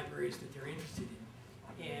the libraries that they're interested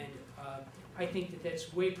in. And I think that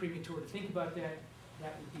that's way premature to think about that.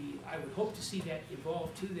 That would be, I would hope to see that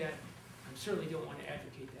evolve to that. I certainly don't want to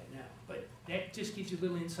advocate that now, but that just gives you a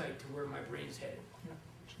little insight to where my brain's headed.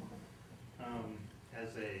 As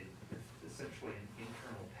essentially an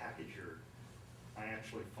internal packager, I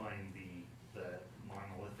actually find the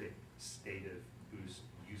monolithic state of Boost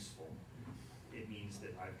useful. It means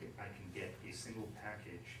that I can get a single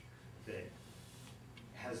package that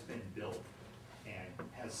has been built and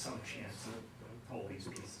has some chance of all these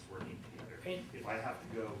pieces working together. If I have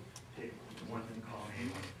to go pick one from column A,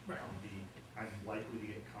 one from column B, I'm likely to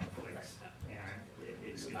get conflicts, and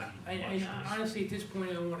it's going to be and honestly, at this point,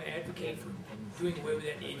 I don't want to advocate for doing away with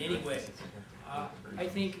that in any way. I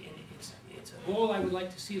think it's a goal I would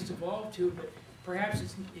like to see us evolve to, but perhaps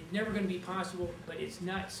it's never going to be possible, but it's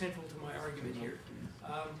not central to my argument here.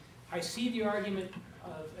 I see the argument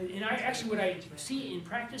of, and what I see in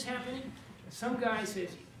practice happening, some guy says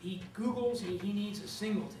he Googles and he needs a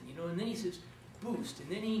singleton, and then he says Boost,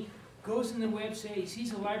 and then he goes in the website, he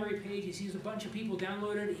sees a library page, he sees a bunch of people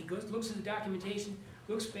downloaded it, he looks at the documentation,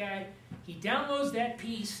 looks bad, he downloads that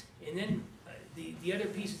piece, and then the other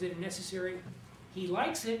pieces that are necessary, he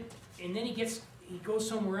likes it, and then he goes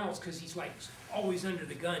somewhere else because he's like always under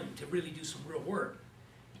the gun to really do some real work.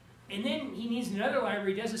 And then he needs another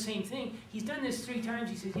library, does the same thing. He's done this 3 times.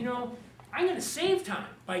 He says, I'm going to save time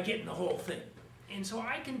by getting the whole thing. And so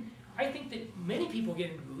I think that many people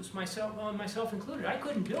get into Boost, myself included. I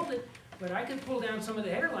couldn't build it, but I could pull down some of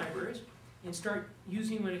the header libraries and start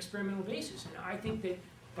using them on an experimental basis. And I think that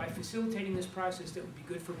by facilitating this process, that would be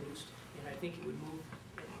good for Boost. And I think it would move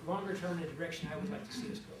longer term in the direction I would like to see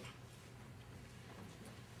us go.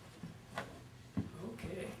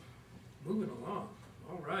 Okay, moving along.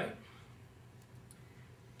 All right.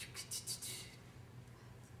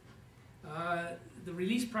 The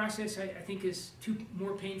release process, I think, is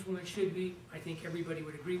more painful than it should be. I think everybody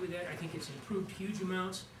would agree with that. I think it's improved huge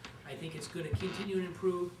amounts. I think it's going to continue to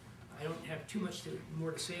improve. I don't have too much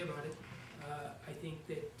more to say about it. I think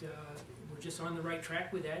that we're just on the right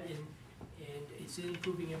track with that, and it's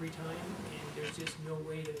improving every time, and there's just no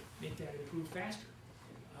way to make that improve faster.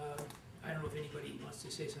 I don't know if anybody wants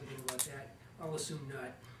to say something about that. I'll assume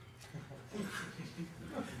not.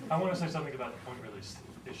 I want to say something about the point release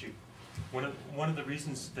issue. One of the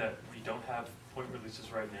reasons that we don't have point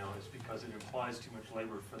releases right now is because it implies too much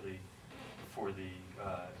labor for the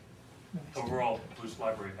overall Boost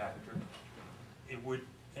library packager. It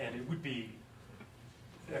would be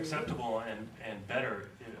acceptable and better.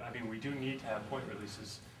 I mean, we do need to have point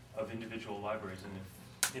releases of individual libraries, and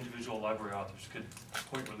if individual library authors could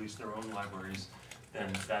point release their own libraries,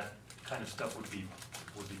 then that kind of stuff would be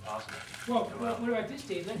possible. Well, what about this,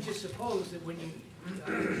 Dave? Let's just suppose that when you,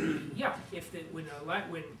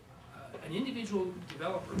 when an individual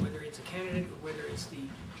developer, whether it's a candidate or whether it's the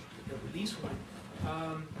release one,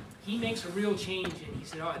 he makes a real change and he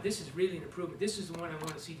said, oh, this is really an improvement. This is the one I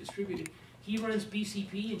want to see distributed. He runs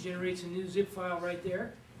BCP and generates a new zip file right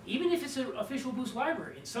there. Even if it's an official Boost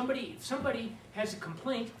library, and if somebody has a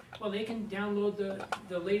complaint, well, they can download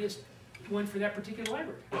the latest one for that particular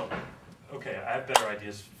library. Well, okay, I have better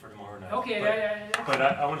ideas for tomorrow night. Okay, but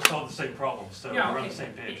I want to solve the same problem, so yeah, we're okay. on the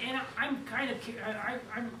same page. And I'm kind of,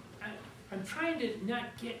 I'm trying to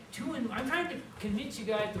not get too I'm trying to convince you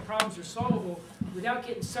guys the problems are solvable without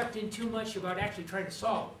getting sucked in too much about actually trying to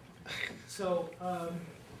solve them. So,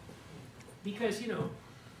 because, you know,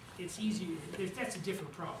 it's easier, that's a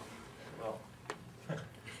different problem. Well.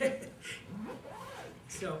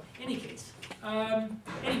 So, any case,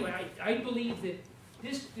 anyway, I believe that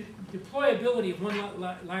this deployability of one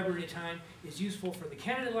library at a time is useful for the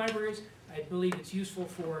candidate libraries. I believe it's useful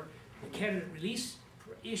for the candidate release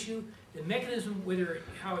issue. The mechanism,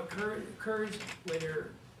 how it occurs,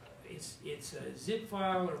 whether it's a zip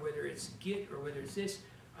file or whether it's Git or whether it's this,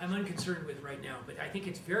 I'm unconcerned with right now. But I think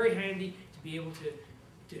it's very handy to be able to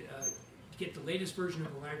get the latest version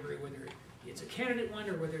of the library, whether it's a candidate one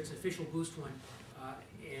or whether it's an official Boost one,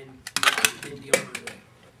 and then be on the way.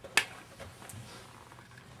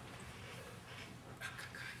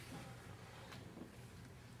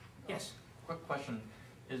 Yes? Quick question.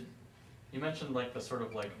 You mentioned like the sort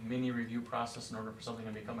of like mini review process in order for something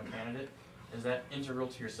to become a candidate. Is that integral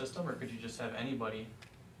to your system, or could you just have anybody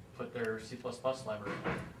put their C++ library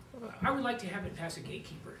on? I would like to have it pass a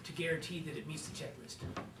gatekeeper to guarantee that it meets the checklist.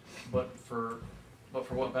 But for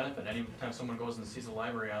what benefit? Anytime someone goes and sees a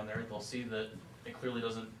library on there, they'll see that it clearly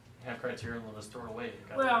doesn't have criteria and they'll just throw it away.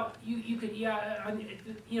 Well, you could, yeah,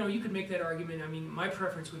 you could make that argument. I mean, my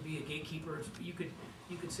preference would be a gatekeeper. You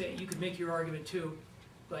could make your argument too,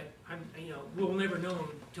 but we'll never know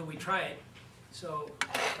until we try it. So,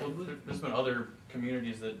 well, there's been other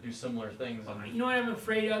communities that do similar things. You know what I'm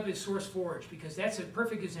afraid of is SourceForge, because that's a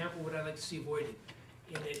perfect example of what I'd like to see avoided.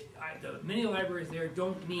 The many libraries there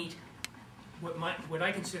don't meet what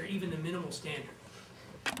I consider even the minimal standard,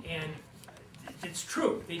 and it's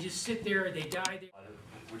true. They just sit there, they die there.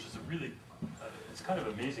 Which is a really, it's kind of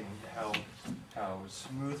amazing how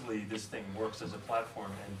smoothly this thing works as a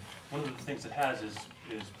platform. And one of the things it has is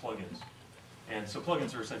plugins, and so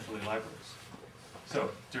plugins are essentially libraries. So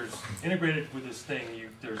there's integrated with this thing.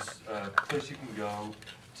 There's a place you can go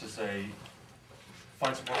to say,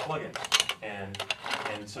 find some more plugins, and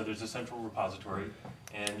so there's a central repository,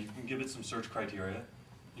 and you can give it some search criteria.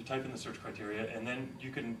 You type in the search criteria, and then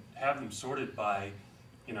you can have them sorted by,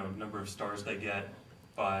 number of stars they get,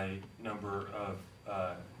 by number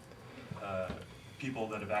of people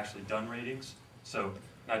that have actually done ratings. So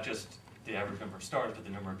not just the average number of stars, but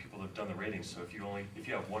the number of people that have done the ratings. So if you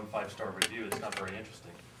have one 5-star review, it's not very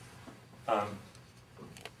interesting.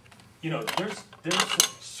 There's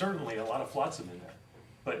certainly a lot of flotsam in there,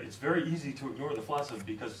 but it's very easy to ignore the flotsam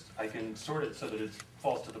because I can sort it so that it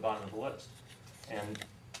falls to the bottom of the list, and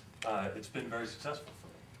it's been very successful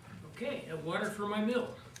for me. Okay, water for my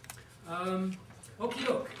mill. Okie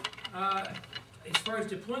doke. As far as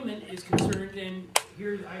deployment is concerned, and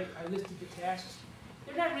here I listed the tasks.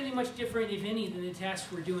 They're not really much different, if any, than the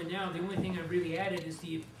tasks we're doing now. The only thing I've really added is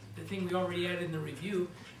the thing we already added in the review,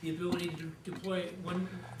 the ability to deploy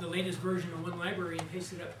the latest version of one library and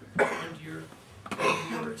paste it up onto your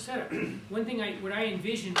setup. One thing, what I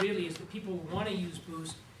envision really is that people who want to use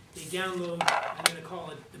Boost, they download, I'm going to call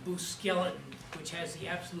it the Boost skeleton, which has the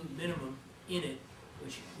absolute minimum in it,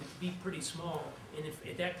 which would be pretty small. And if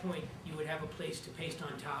at that point you would have a place to paste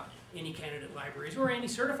on top any candidate libraries or any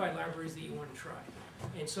certified libraries that you want to try.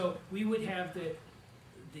 And so we would have the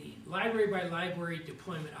library by library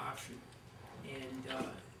deployment option, and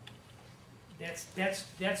that's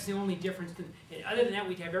the only difference. And other than that,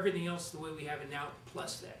 we'd have everything else the way we have it now,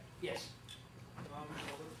 plus that. Yes. I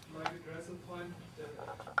would like to address a point that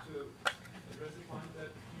you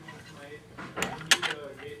have made. We need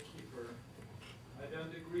a gatekeeper. I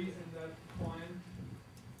don't agree in that point.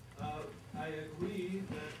 I agree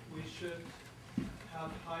that we should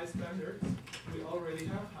have high standards. We already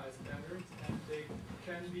have high standards, and they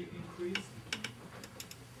can be increased.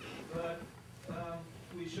 But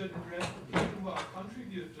we should address the people who are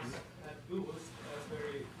contributors at Boost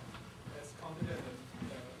as competent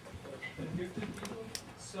and gifted people.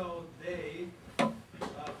 So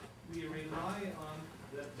we rely on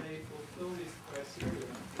that they fulfill these criteria,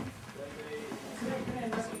 that they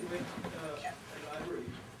submit a library.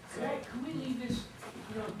 So, Can we leave this,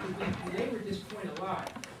 we labored this point a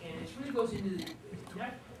lot, and it really goes into the,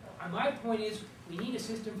 my point is, we need a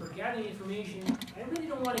system for gathering information. I really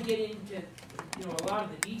don't want to get into, a lot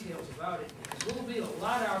of the details about it, because there will be a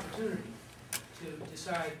lot of opportunity to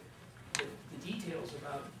decide the details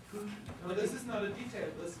about who. No, this is not a detail.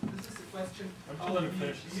 This is a question I'm how still you gonna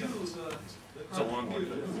finish this view sentence. the It's a long one.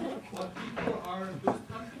 contributors. What people are Boost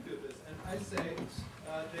contributors, and I say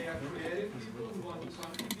they are creative people who want to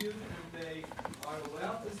contribute, and they are aware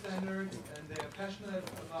of the standards, and they are passionate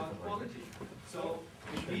about quality. So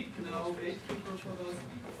we need no gatekeeper for those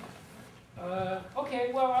people.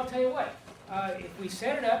 Okay, well, I'll tell you what. If we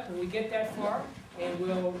set it up and we get that far, and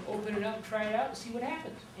we'll open it up and try it out and see what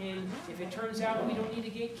happens. And if it turns out we don't need a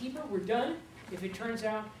gatekeeper, we're done. If it turns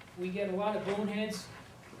out we get a lot of boneheads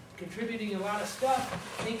contributing a lot of stuff,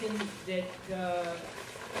 thinking that,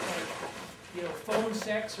 phone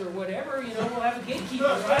sex or whatever, we'll have a gatekeeper.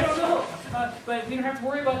 I don't know. But we don't have to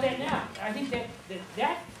worry about that now. I think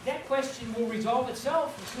that question will resolve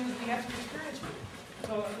itself as soon as we have some experience with it.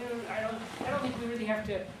 So, I don't think we really have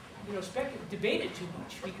to debate it too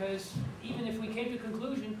much, because even if we came to a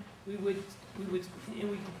conclusion, and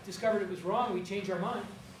we discovered it was wrong, we'd change our mind.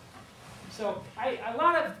 So a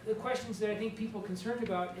lot of the questions that I think people are concerned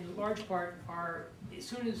about, in large part, are as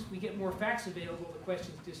soon as we get more facts available, the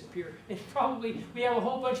questions disappear. And probably we have a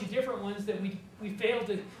whole bunch of different ones that we failed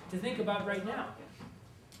to think about right now.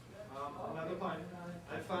 Another point.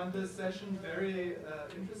 I found this session very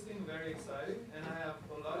interesting, very exciting, and I have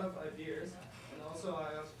a lot of ideas. And also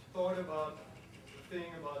I have thought about the thing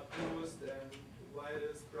about Boost and why it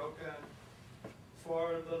is broken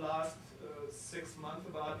for the last 6 months,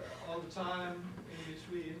 about all the time in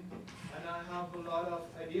between. And I have a lot of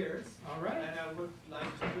ideas. All right. And I would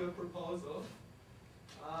like to do a proposal.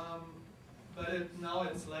 But now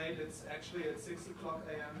it's late. It's actually at 6 o'clock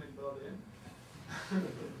a.m. in Berlin.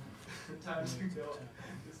 Time to go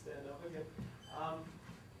to stand up again.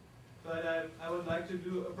 But I would like to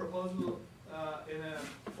do a proposal in a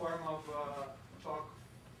form of talk,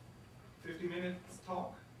 50 minutes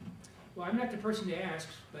talk. Well, I'm not the person to ask,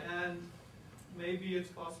 but and maybe it's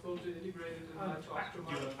possible to integrate it in my talk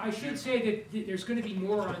tomorrow. I should say that there's going to be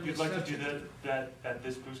more on this. You'd like to do that at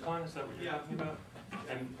this BoostCon? Is that what you're talking about?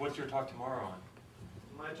 And what's your talk tomorrow on?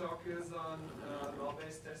 My talk is on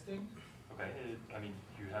law-based testing. Okay. I mean,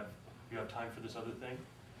 you have time for this other thing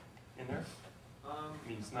in there? I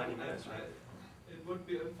mean, it's 90 minutes, right? It would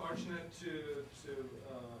be unfortunate to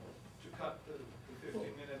cut the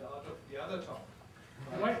 15-minute out of the other talk.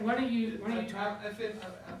 Why don't you talk? I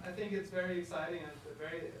think it's very exciting and a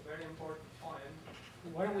very important point.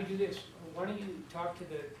 Why don't we do this? Why don't you talk to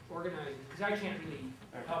the organizers? Because I can't really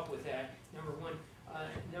help with that, number one.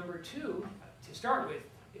 Number two, to start with,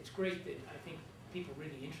 it's great that I think people are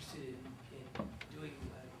really interested in doing,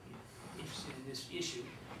 interested in this issue.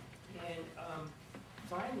 And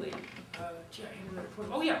finally, gee, I had another point.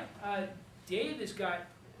 Oh yeah, Dave has got,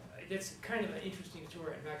 that's kind of an interesting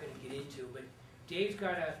story I'm not going to get into, but Dave's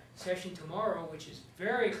got a session tomorrow which is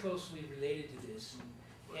very closely related to this,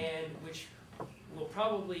 and which will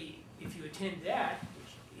probably, if you attend that,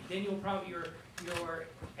 then you'll probably, your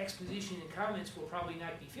exposition and comments will probably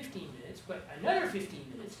not be 15 minutes, but another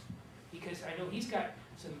 15 minutes, because I know he's got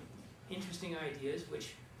some interesting ideas,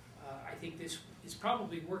 which I think this is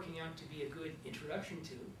probably working out to be a good introduction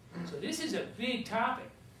to. So this is a big topic,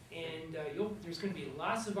 and there's going to be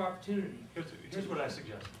lots of opportunity. Here's what I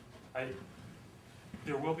suggest.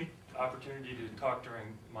 There will be opportunity to talk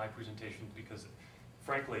during my presentation because,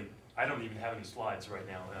 frankly, I don't even have any slides right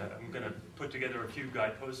now. I'm going to put together a few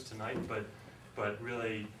guideposts tonight, but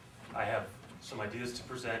really I have some ideas to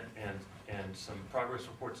present and some progress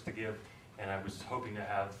reports to give, and I was hoping to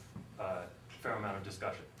have a fair amount of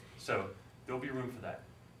discussion. So there'll be room for that.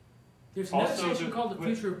 There's another session called The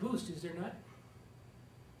Future of Boost, is there not?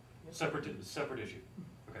 Separate issue.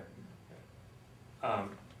 Okay.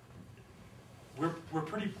 We're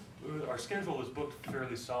pretty. Our schedule is booked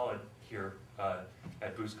fairly solid here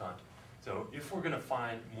at BoostCon. So if we're going to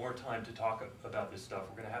find more time to talk about this stuff,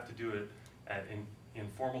 we're going to have to do it at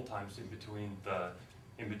informal times in between the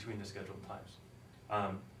scheduled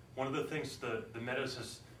times. One of the things the Meadows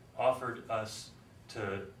has offered us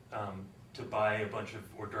to buy a bunch of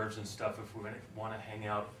hors d'oeuvres and stuff if we want to hang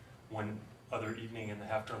out one other evening in the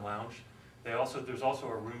Half-Turn Lounge. There's also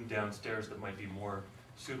a room downstairs that might be more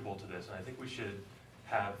suitable to this, and I think we should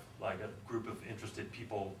have like a group of interested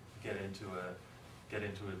people get into a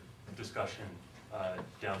discussion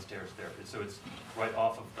downstairs there. So it's right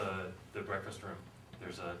off of the breakfast room.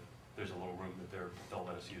 There's a little room that they'll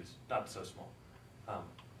let us use. Not so small.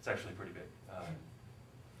 It's actually pretty big.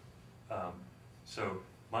 So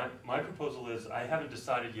my proposal is, I haven't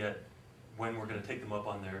decided yet when we're going to take them up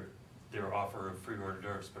on their offer of free hors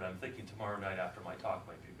d'oeuvres, but I'm thinking tomorrow night after my talk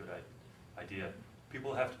might be a good idea.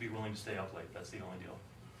 People have to be willing to stay up late. That's the only deal.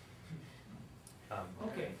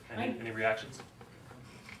 Okay. Any reactions?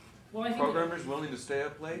 Well, I think Programmers willing to stay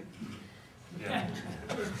up late? Yeah.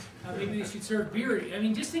 Maybe they should serve beer. I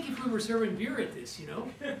mean, just think if we were serving beer at this, you know,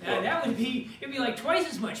 it'd be like twice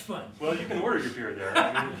as much fun. Well, you can order your beer there.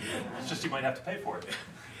 I mean, it's just you might have to pay for it.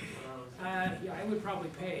 Yeah, I would probably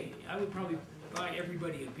pay. I would probably buy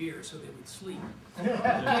everybody a beer so they would sleep.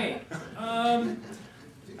 Okay.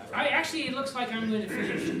 Actually, it looks like I'm going to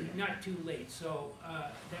finish not too late, so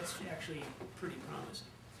that's actually pretty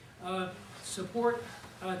promising. Support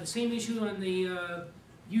the same issue on the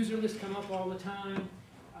user list come up all the time.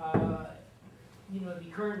 You know, the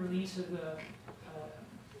current release of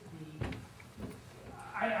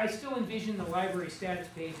I still envision the library status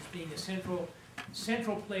page as being a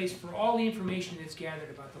central place for all the information that's gathered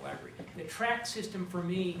about the library. The track system for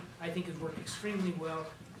me, I think, has worked extremely well.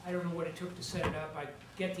 I don't know what it took to set it up. I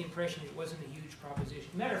get the impression it wasn't a huge proposition.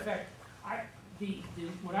 Matter of fact,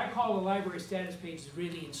 what I call the library status page is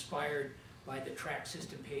really inspired by the track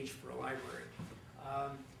system page for a library.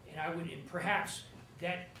 And perhaps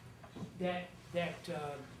that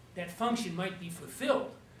function might be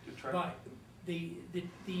fulfilled by the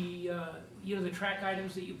track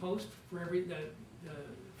items that you post for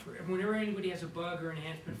whenever anybody has a bug or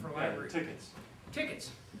enhancement for a library. Tickets.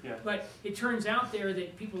 Yeah. But it turns out there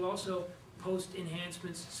that people also post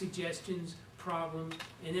enhancements, suggestions, problems,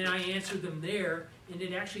 and then I answer them there, and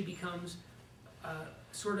it actually becomes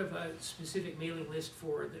sort of a specific mailing list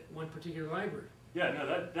for one particular library. Yeah,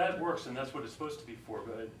 no, that works, and that's what it's supposed to be for.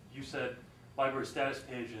 But you said library status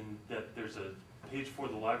page, and that there's a page for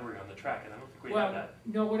the library on the track, and I don't think we have that.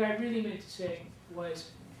 No, what I really meant to say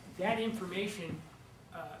was that information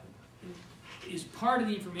is part of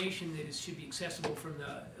the information that should be accessible from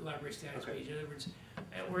the library status page. In other words,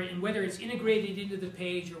 and whether it's integrated into the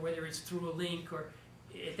page or whether it's through a link, or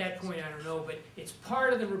at that point I don't know, but it's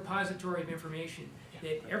part of the repository of information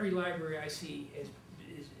that every library I see is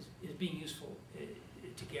being useful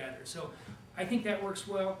to gather. So I think that works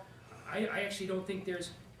well. I actually don't think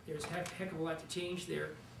there's a heck of a lot to change there,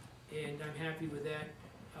 and I'm happy with that.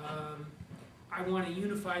 I want to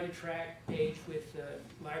unify the track page with the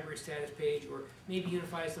library status page, or maybe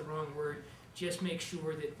unify is the wrong word. Just make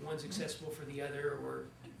sure that one's accessible for the other, or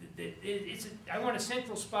I want a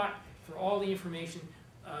central spot for all the information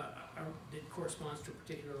that corresponds to a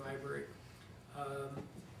particular library.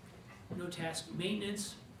 No task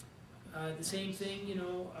maintenance, the same thing. You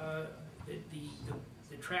know,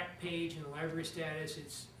 the track page and the library status.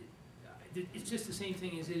 It's just the same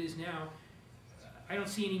thing as it is now. I don't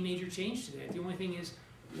see any major change to that. The only thing is,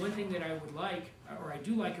 one thing that I would like, or I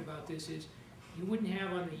do like about this, is you wouldn't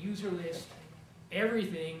have on the user list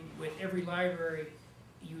everything with every library.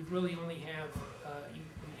 You would really only have, you'd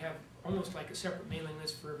have almost like a separate mailing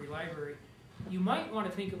list for every library. You might want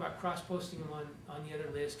to think about cross-posting them on the other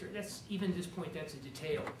list, or that's, even at this point, that's a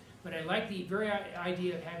detail. But I like the very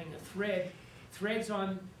idea of having a threads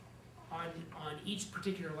on each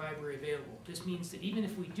particular library available. This means that even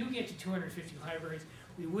if we do get to 250 libraries,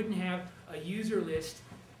 we wouldn't have a user list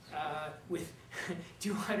with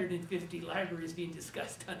 250 libraries being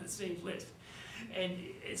discussed on the same list. And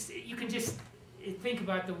you can just think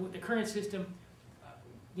about the current system,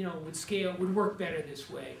 you know, would work better this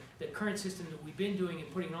way. The current system that we've been doing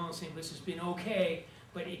and putting it all on the same list has been okay,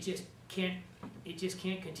 but it just can't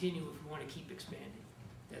continue if we want to keep expanding.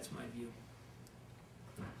 That's my view.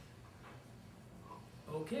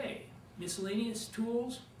 Okay, miscellaneous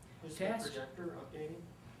tools, tasks. Is the projector updating?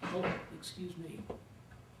 Oh, excuse me.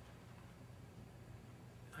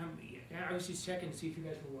 I was just checking to see if you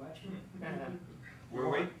guys were watching. Were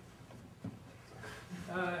we?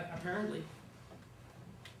 Apparently.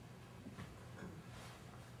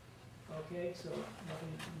 Okay, so nothing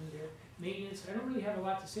new there. Maintenance, I don't really have a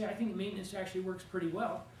lot to say. I think maintenance actually works pretty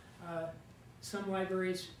well. Some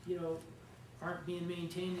libraries, aren't being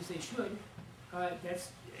maintained as they should.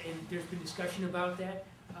 And there's been discussion about that.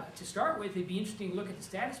 To start with, it'd be interesting to look at the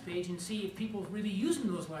status page and see if people are really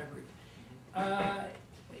using those libraries.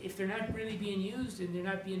 If they're not really being used and they're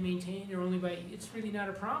not being maintained, or only by, it's really not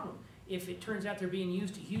a problem. If it turns out they're being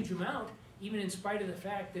used a huge amount, even in spite of the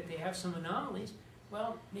fact that they have some anomalies,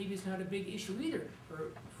 well, maybe it's not a big issue either, or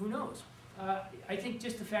who knows. I think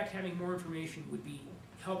just the fact having more information would be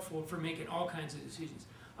helpful for making all kinds of decisions.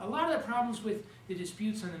 A lot of the problems with the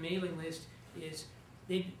disputes on the mailing list is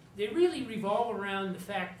they really revolve around the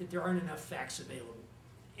fact that there aren't enough facts available.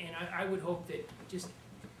 And I would hope that just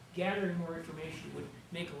gathering more information would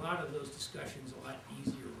make a lot of those discussions a lot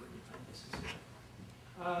easier or unnecessary.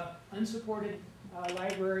 Unsupported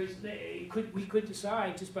libraries, we could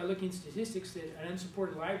decide just by looking at statistics that an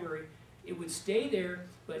unsupported library, it would stay there,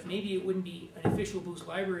 but maybe it wouldn't be an official Boost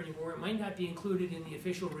library anymore. It might not be included in the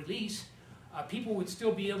official release. People would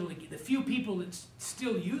still be able to, the few people that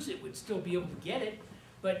still use it would still be able to get it,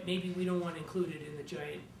 but maybe we don't want to include it in the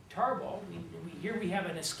giant tarball. Here we have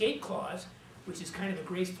an escape clause, which is kind of a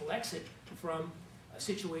graceful exit from a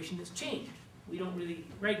situation that's changed. We don't really,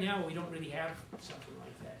 right now, we don't really have something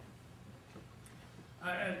like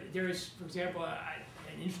that. There is, for example,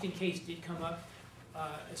 an interesting case did come up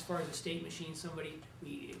as far as a state machine.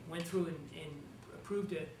 We went through and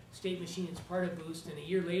approved a state machine as part of Boost, and a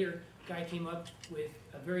year later, a guy came up with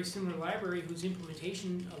a very similar library whose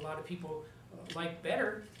implementation a lot of people like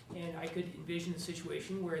better, and I could envision a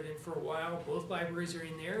situation where then for a while both libraries are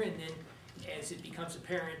in there, and then as it becomes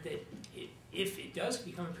apparent that if it does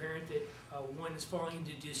become apparent that one is falling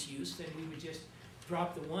into disuse, then we would just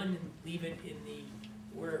drop the one and leave it in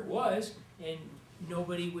where it was, and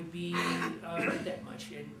nobody would be hurt that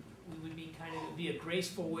much, and we would be it would be a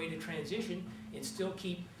graceful way to transition and still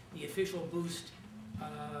keep the official Boost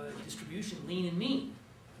distribution lean and mean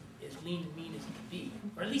as it can be,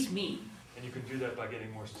 or at least mean. And you can do that by getting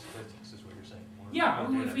more statistics, is what you're saying.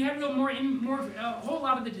 If we have a little a whole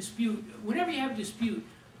lot of the dispute, whenever you have a dispute,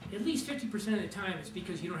 at least 50% of the time it's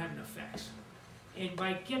because you don't have enough facts. And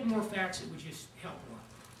by getting more facts, it would just help a lot.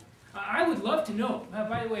 I would love to know,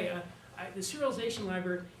 by the way, the serialization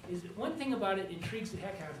library, is one thing about it intrigues the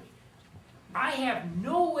heck out of me. I have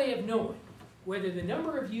no way of knowing whether the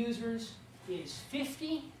number of users is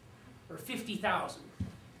 50 or 50,000.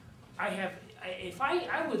 I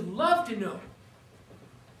would love to know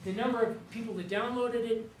the number of people that downloaded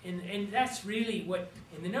it, and that's really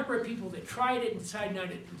and the number of people that tried it and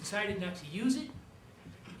decided not to use it,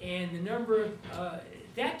 and the number of,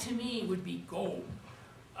 that to me would be gold.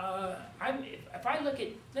 If I look at,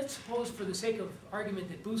 let's suppose for the sake of argument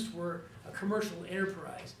that Boost were a commercial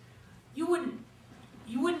enterprise, you wouldn't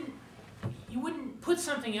put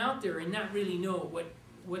something out there and not really know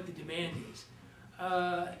what the demand is.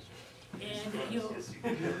 And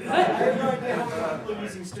I have no idea how many people are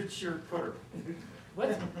using shared pointer.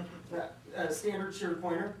 What? Standard shared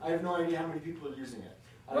pointer. I have no idea how many people are using it.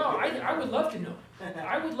 Well, I would love to know.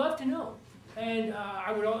 I would love to know, and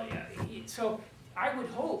so I would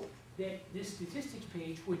hope that this statistics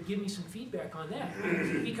page would give me some feedback on that,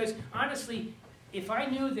 because honestly, if I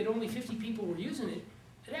knew that only 50 people were using it,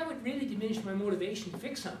 that would really diminish my motivation to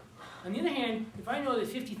fix something. On the other hand, if I know that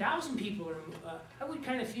 50,000 people are, I would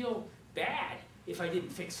kind of feel bad if I didn't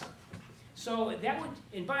fix something. So that would,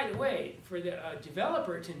 and by the way, for the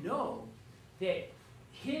developer to know that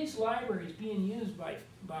his library is being used by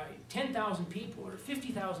 10,000 people or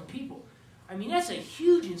 50,000 people, I mean, that's a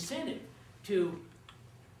huge incentive to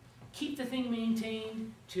keep the thing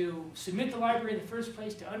maintained, to submit the library in the first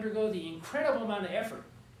place, to undergo the incredible amount of effort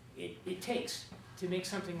it takes to make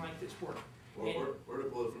something like this work. Or to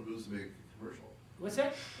pull it from Boost to make it commercial. What's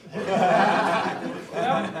that?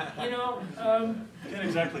 Well, you can't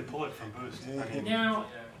exactly pull it from Boost. Now,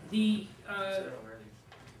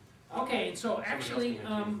 okay, so actually,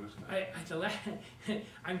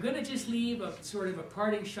 I'm going to just leave a sort of a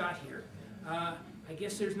parting shot here. I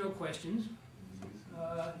guess there's no questions.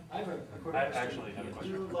 I have a quick question.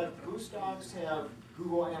 Do like Boost docs have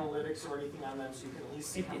Google Analytics or anything on them, so you can at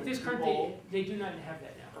least see how many people? They do not have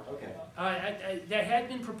that now. Okay. That had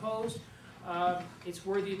been proposed. It's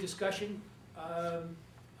worthy of discussion. I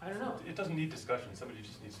don't know. It doesn't need discussion. Somebody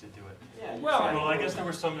just needs to do it. Yeah. Well, I guess there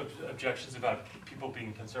were some objections about people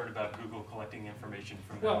being concerned about Google collecting information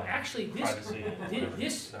from them. Well, actually,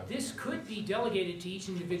 this could be delegated to each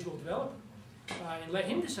individual developer and let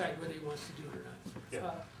him decide whether he wants to do it or not.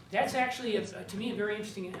 Yeah. That's actually, to me, a very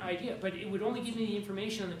interesting idea. But it would only give me the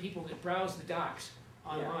information on the people that browse the docs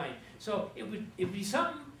online. So it would be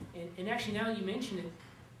something, and actually now that you mention it,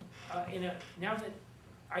 now that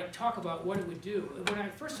I talk about what it would do, when I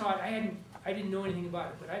first saw it, I didn't know anything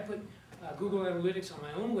about it, but I put Google Analytics on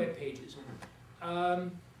my own web pages.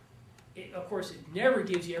 Of course, it never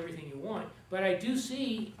gives you everything you want, but I do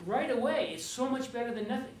see right away it's so much better than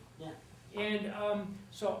nothing. Yeah. And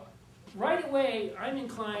so right away, I'm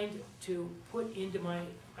inclined to put into my,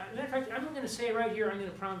 matter of fact, I'm going to say right here, I'm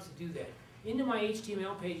going to promise to do that. Into my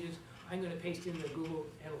HTML pages, I'm going to paste in the Google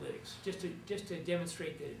Analytics, just to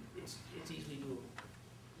demonstrate that it's easily doable.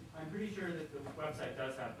 I'm pretty sure that the website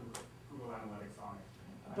does have the Google Analytics on it.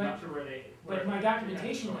 I'm But- not sure where they. But my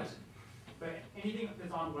documentation doesn't. But anything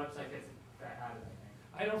that's on the website gets that added,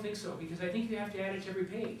 I think. I don't think so, because I think you have to add it to every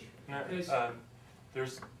page. No,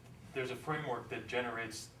 Because- there's a framework that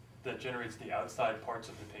generates the outside parts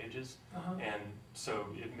of the pages, and so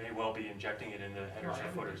it may well be injecting it in the headers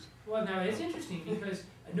and footers. Well, now it's interesting because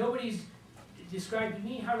nobody's described to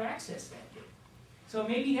me how to access that yet. So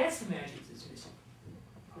maybe that's the magic that's missing.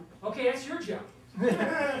 Okay, that's your job. All I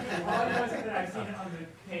know is that I've seen it on the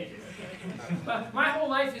pages. But my whole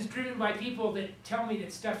life is driven by people that tell me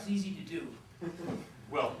that stuff's easy to do.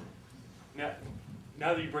 Well, now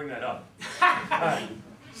that you bring that up,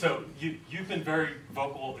 so you've been very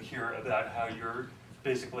vocal here about how you're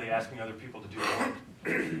basically asking other people to do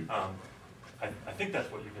more. I think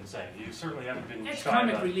that's what you've been saying. You certainly haven't been That's shy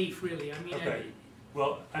comic about it. relief, really. I mean, Okay.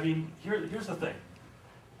 Well, I mean, here's the thing.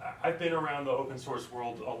 I've been around the open source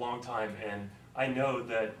world a long time, and I know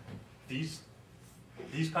that these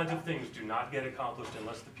kinds of things do not get accomplished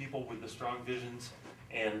unless the people with the strong visions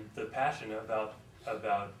and the passion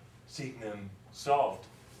about seeing them solved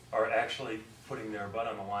are actually putting their butt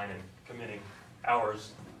on the line and committing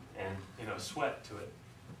hours and sweat to it.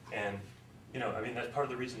 And I mean, that's part of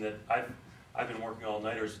the reason that I've been working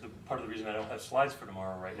all-nighters. Part of the reason I don't have slides for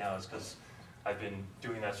tomorrow right now is because I've been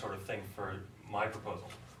doing that sort of thing for my proposal.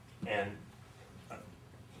 And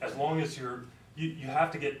as long as you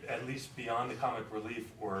have to get at least beyond the comic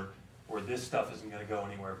relief, or this stuff isn't going to go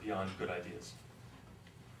anywhere beyond good ideas.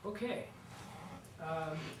 Okay.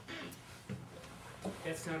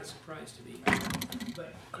 That's not a surprise to me.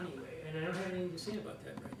 But anyway, and I don't have anything to say about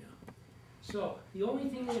that right now. So the only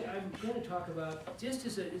thing that I'm going to talk about, just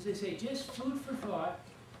as I say, just food for thought,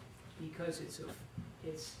 because it's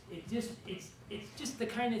just the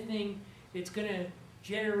kind of thing that's going to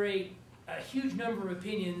generate a huge number of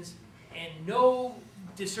opinions and no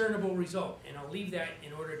discernible result. And I'll leave that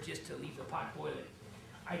in order just to leave the pot boiling.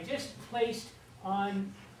 I just placed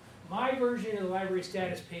on my version of the library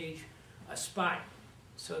status page a spot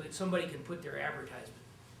so that somebody can put their advertisement.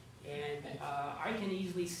 And I can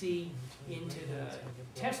easily see into the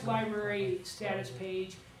test library status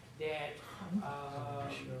page that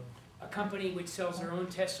a company which sells their own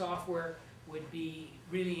test software would be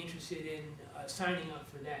really interested in signing up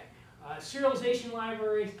for that. Serialization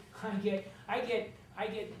libraries, I get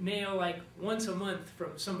mail like once a month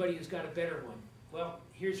from somebody who's got a better one. Well,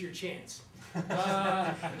 here's your chance.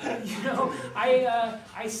 I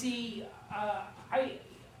see.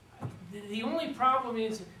 The only problem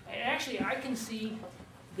is, actually, I can see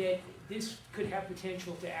that this could have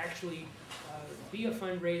potential to actually be a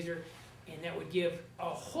fundraiser, and that would give a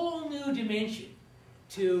whole new dimension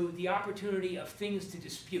to the opportunity of things to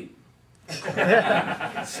dispute. So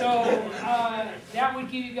that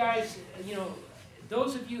would give you guys,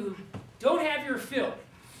 those of you who don't have your fill,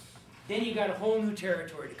 then you got a whole new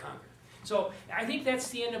territory to conquer. So I think that's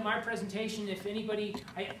the end of my presentation. If anybody,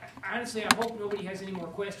 honestly, I hope nobody has any more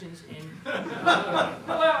questions. And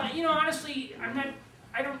well, honestly,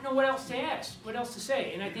 I don't know what else to ask, what else to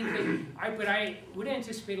say. And I think that but I would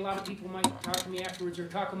anticipate a lot of people might talk to me afterwards or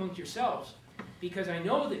talk amongst yourselves, because I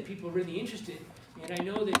know that people are really interested, and I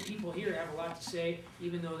know that people here have a lot to say,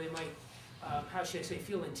 even though they might, how should I say,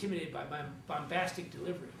 feel intimidated by my bombastic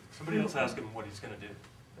delivery. Somebody else ask him what he's going to do.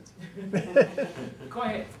 Go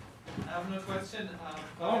ahead. I have no question.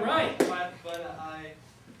 All right. But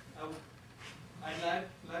I'd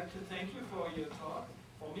like to thank you for your talk.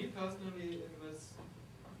 For me personally, it was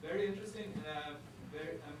very interesting.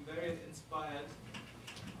 I'm very inspired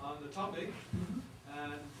on the topic,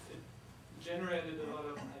 and it generated a lot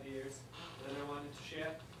of ideas that I wanted to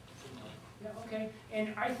share. Yeah. Okay.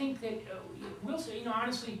 And I think that we'll say,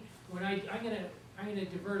 honestly, when I'm gonna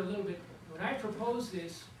divert a little bit. When I proposed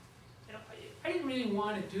this, I didn't really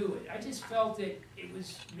want to do it. I just felt that it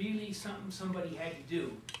was really something somebody had to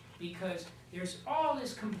do, because there's all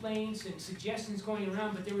this complaints and suggestions going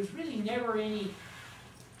around, but there was really never any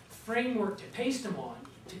framework to paste them on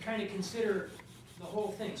to kind of consider the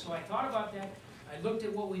whole thing. So I thought about that. I looked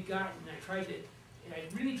at what we got, and I tried to and I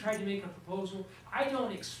really tried to make a proposal. I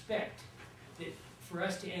don't expect that for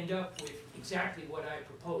us to end up with exactly what I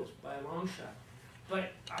proposed by a long shot.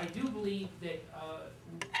 But I do believe that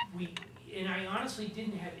and I honestly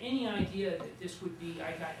didn't have any idea that this would be,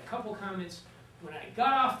 I got a couple comments when I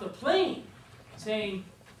got off the plane saying,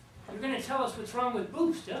 "You're going to tell us what's wrong with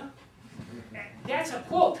Boost, huh?" That's a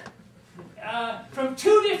quote from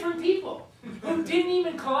 2 different people who didn't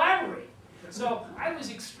even collaborate. So I was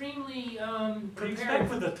extremely prepared.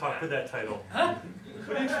 What do you expect with that title? Huh?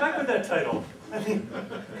 What do you expect with that title?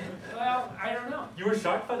 Well, I don't know. You were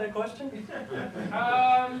shocked by that question?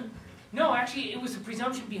 No, actually, it was the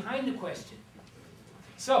presumption behind the question.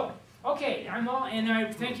 So, okay, and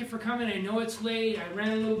I thank you for coming. I know it's late. I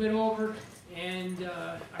ran a little bit over, and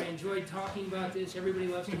I enjoyed talking about this. Everybody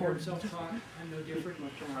loves to hear himself talk. I'm no different,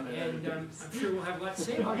 and I'm sure we'll have lots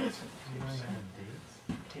to say about it.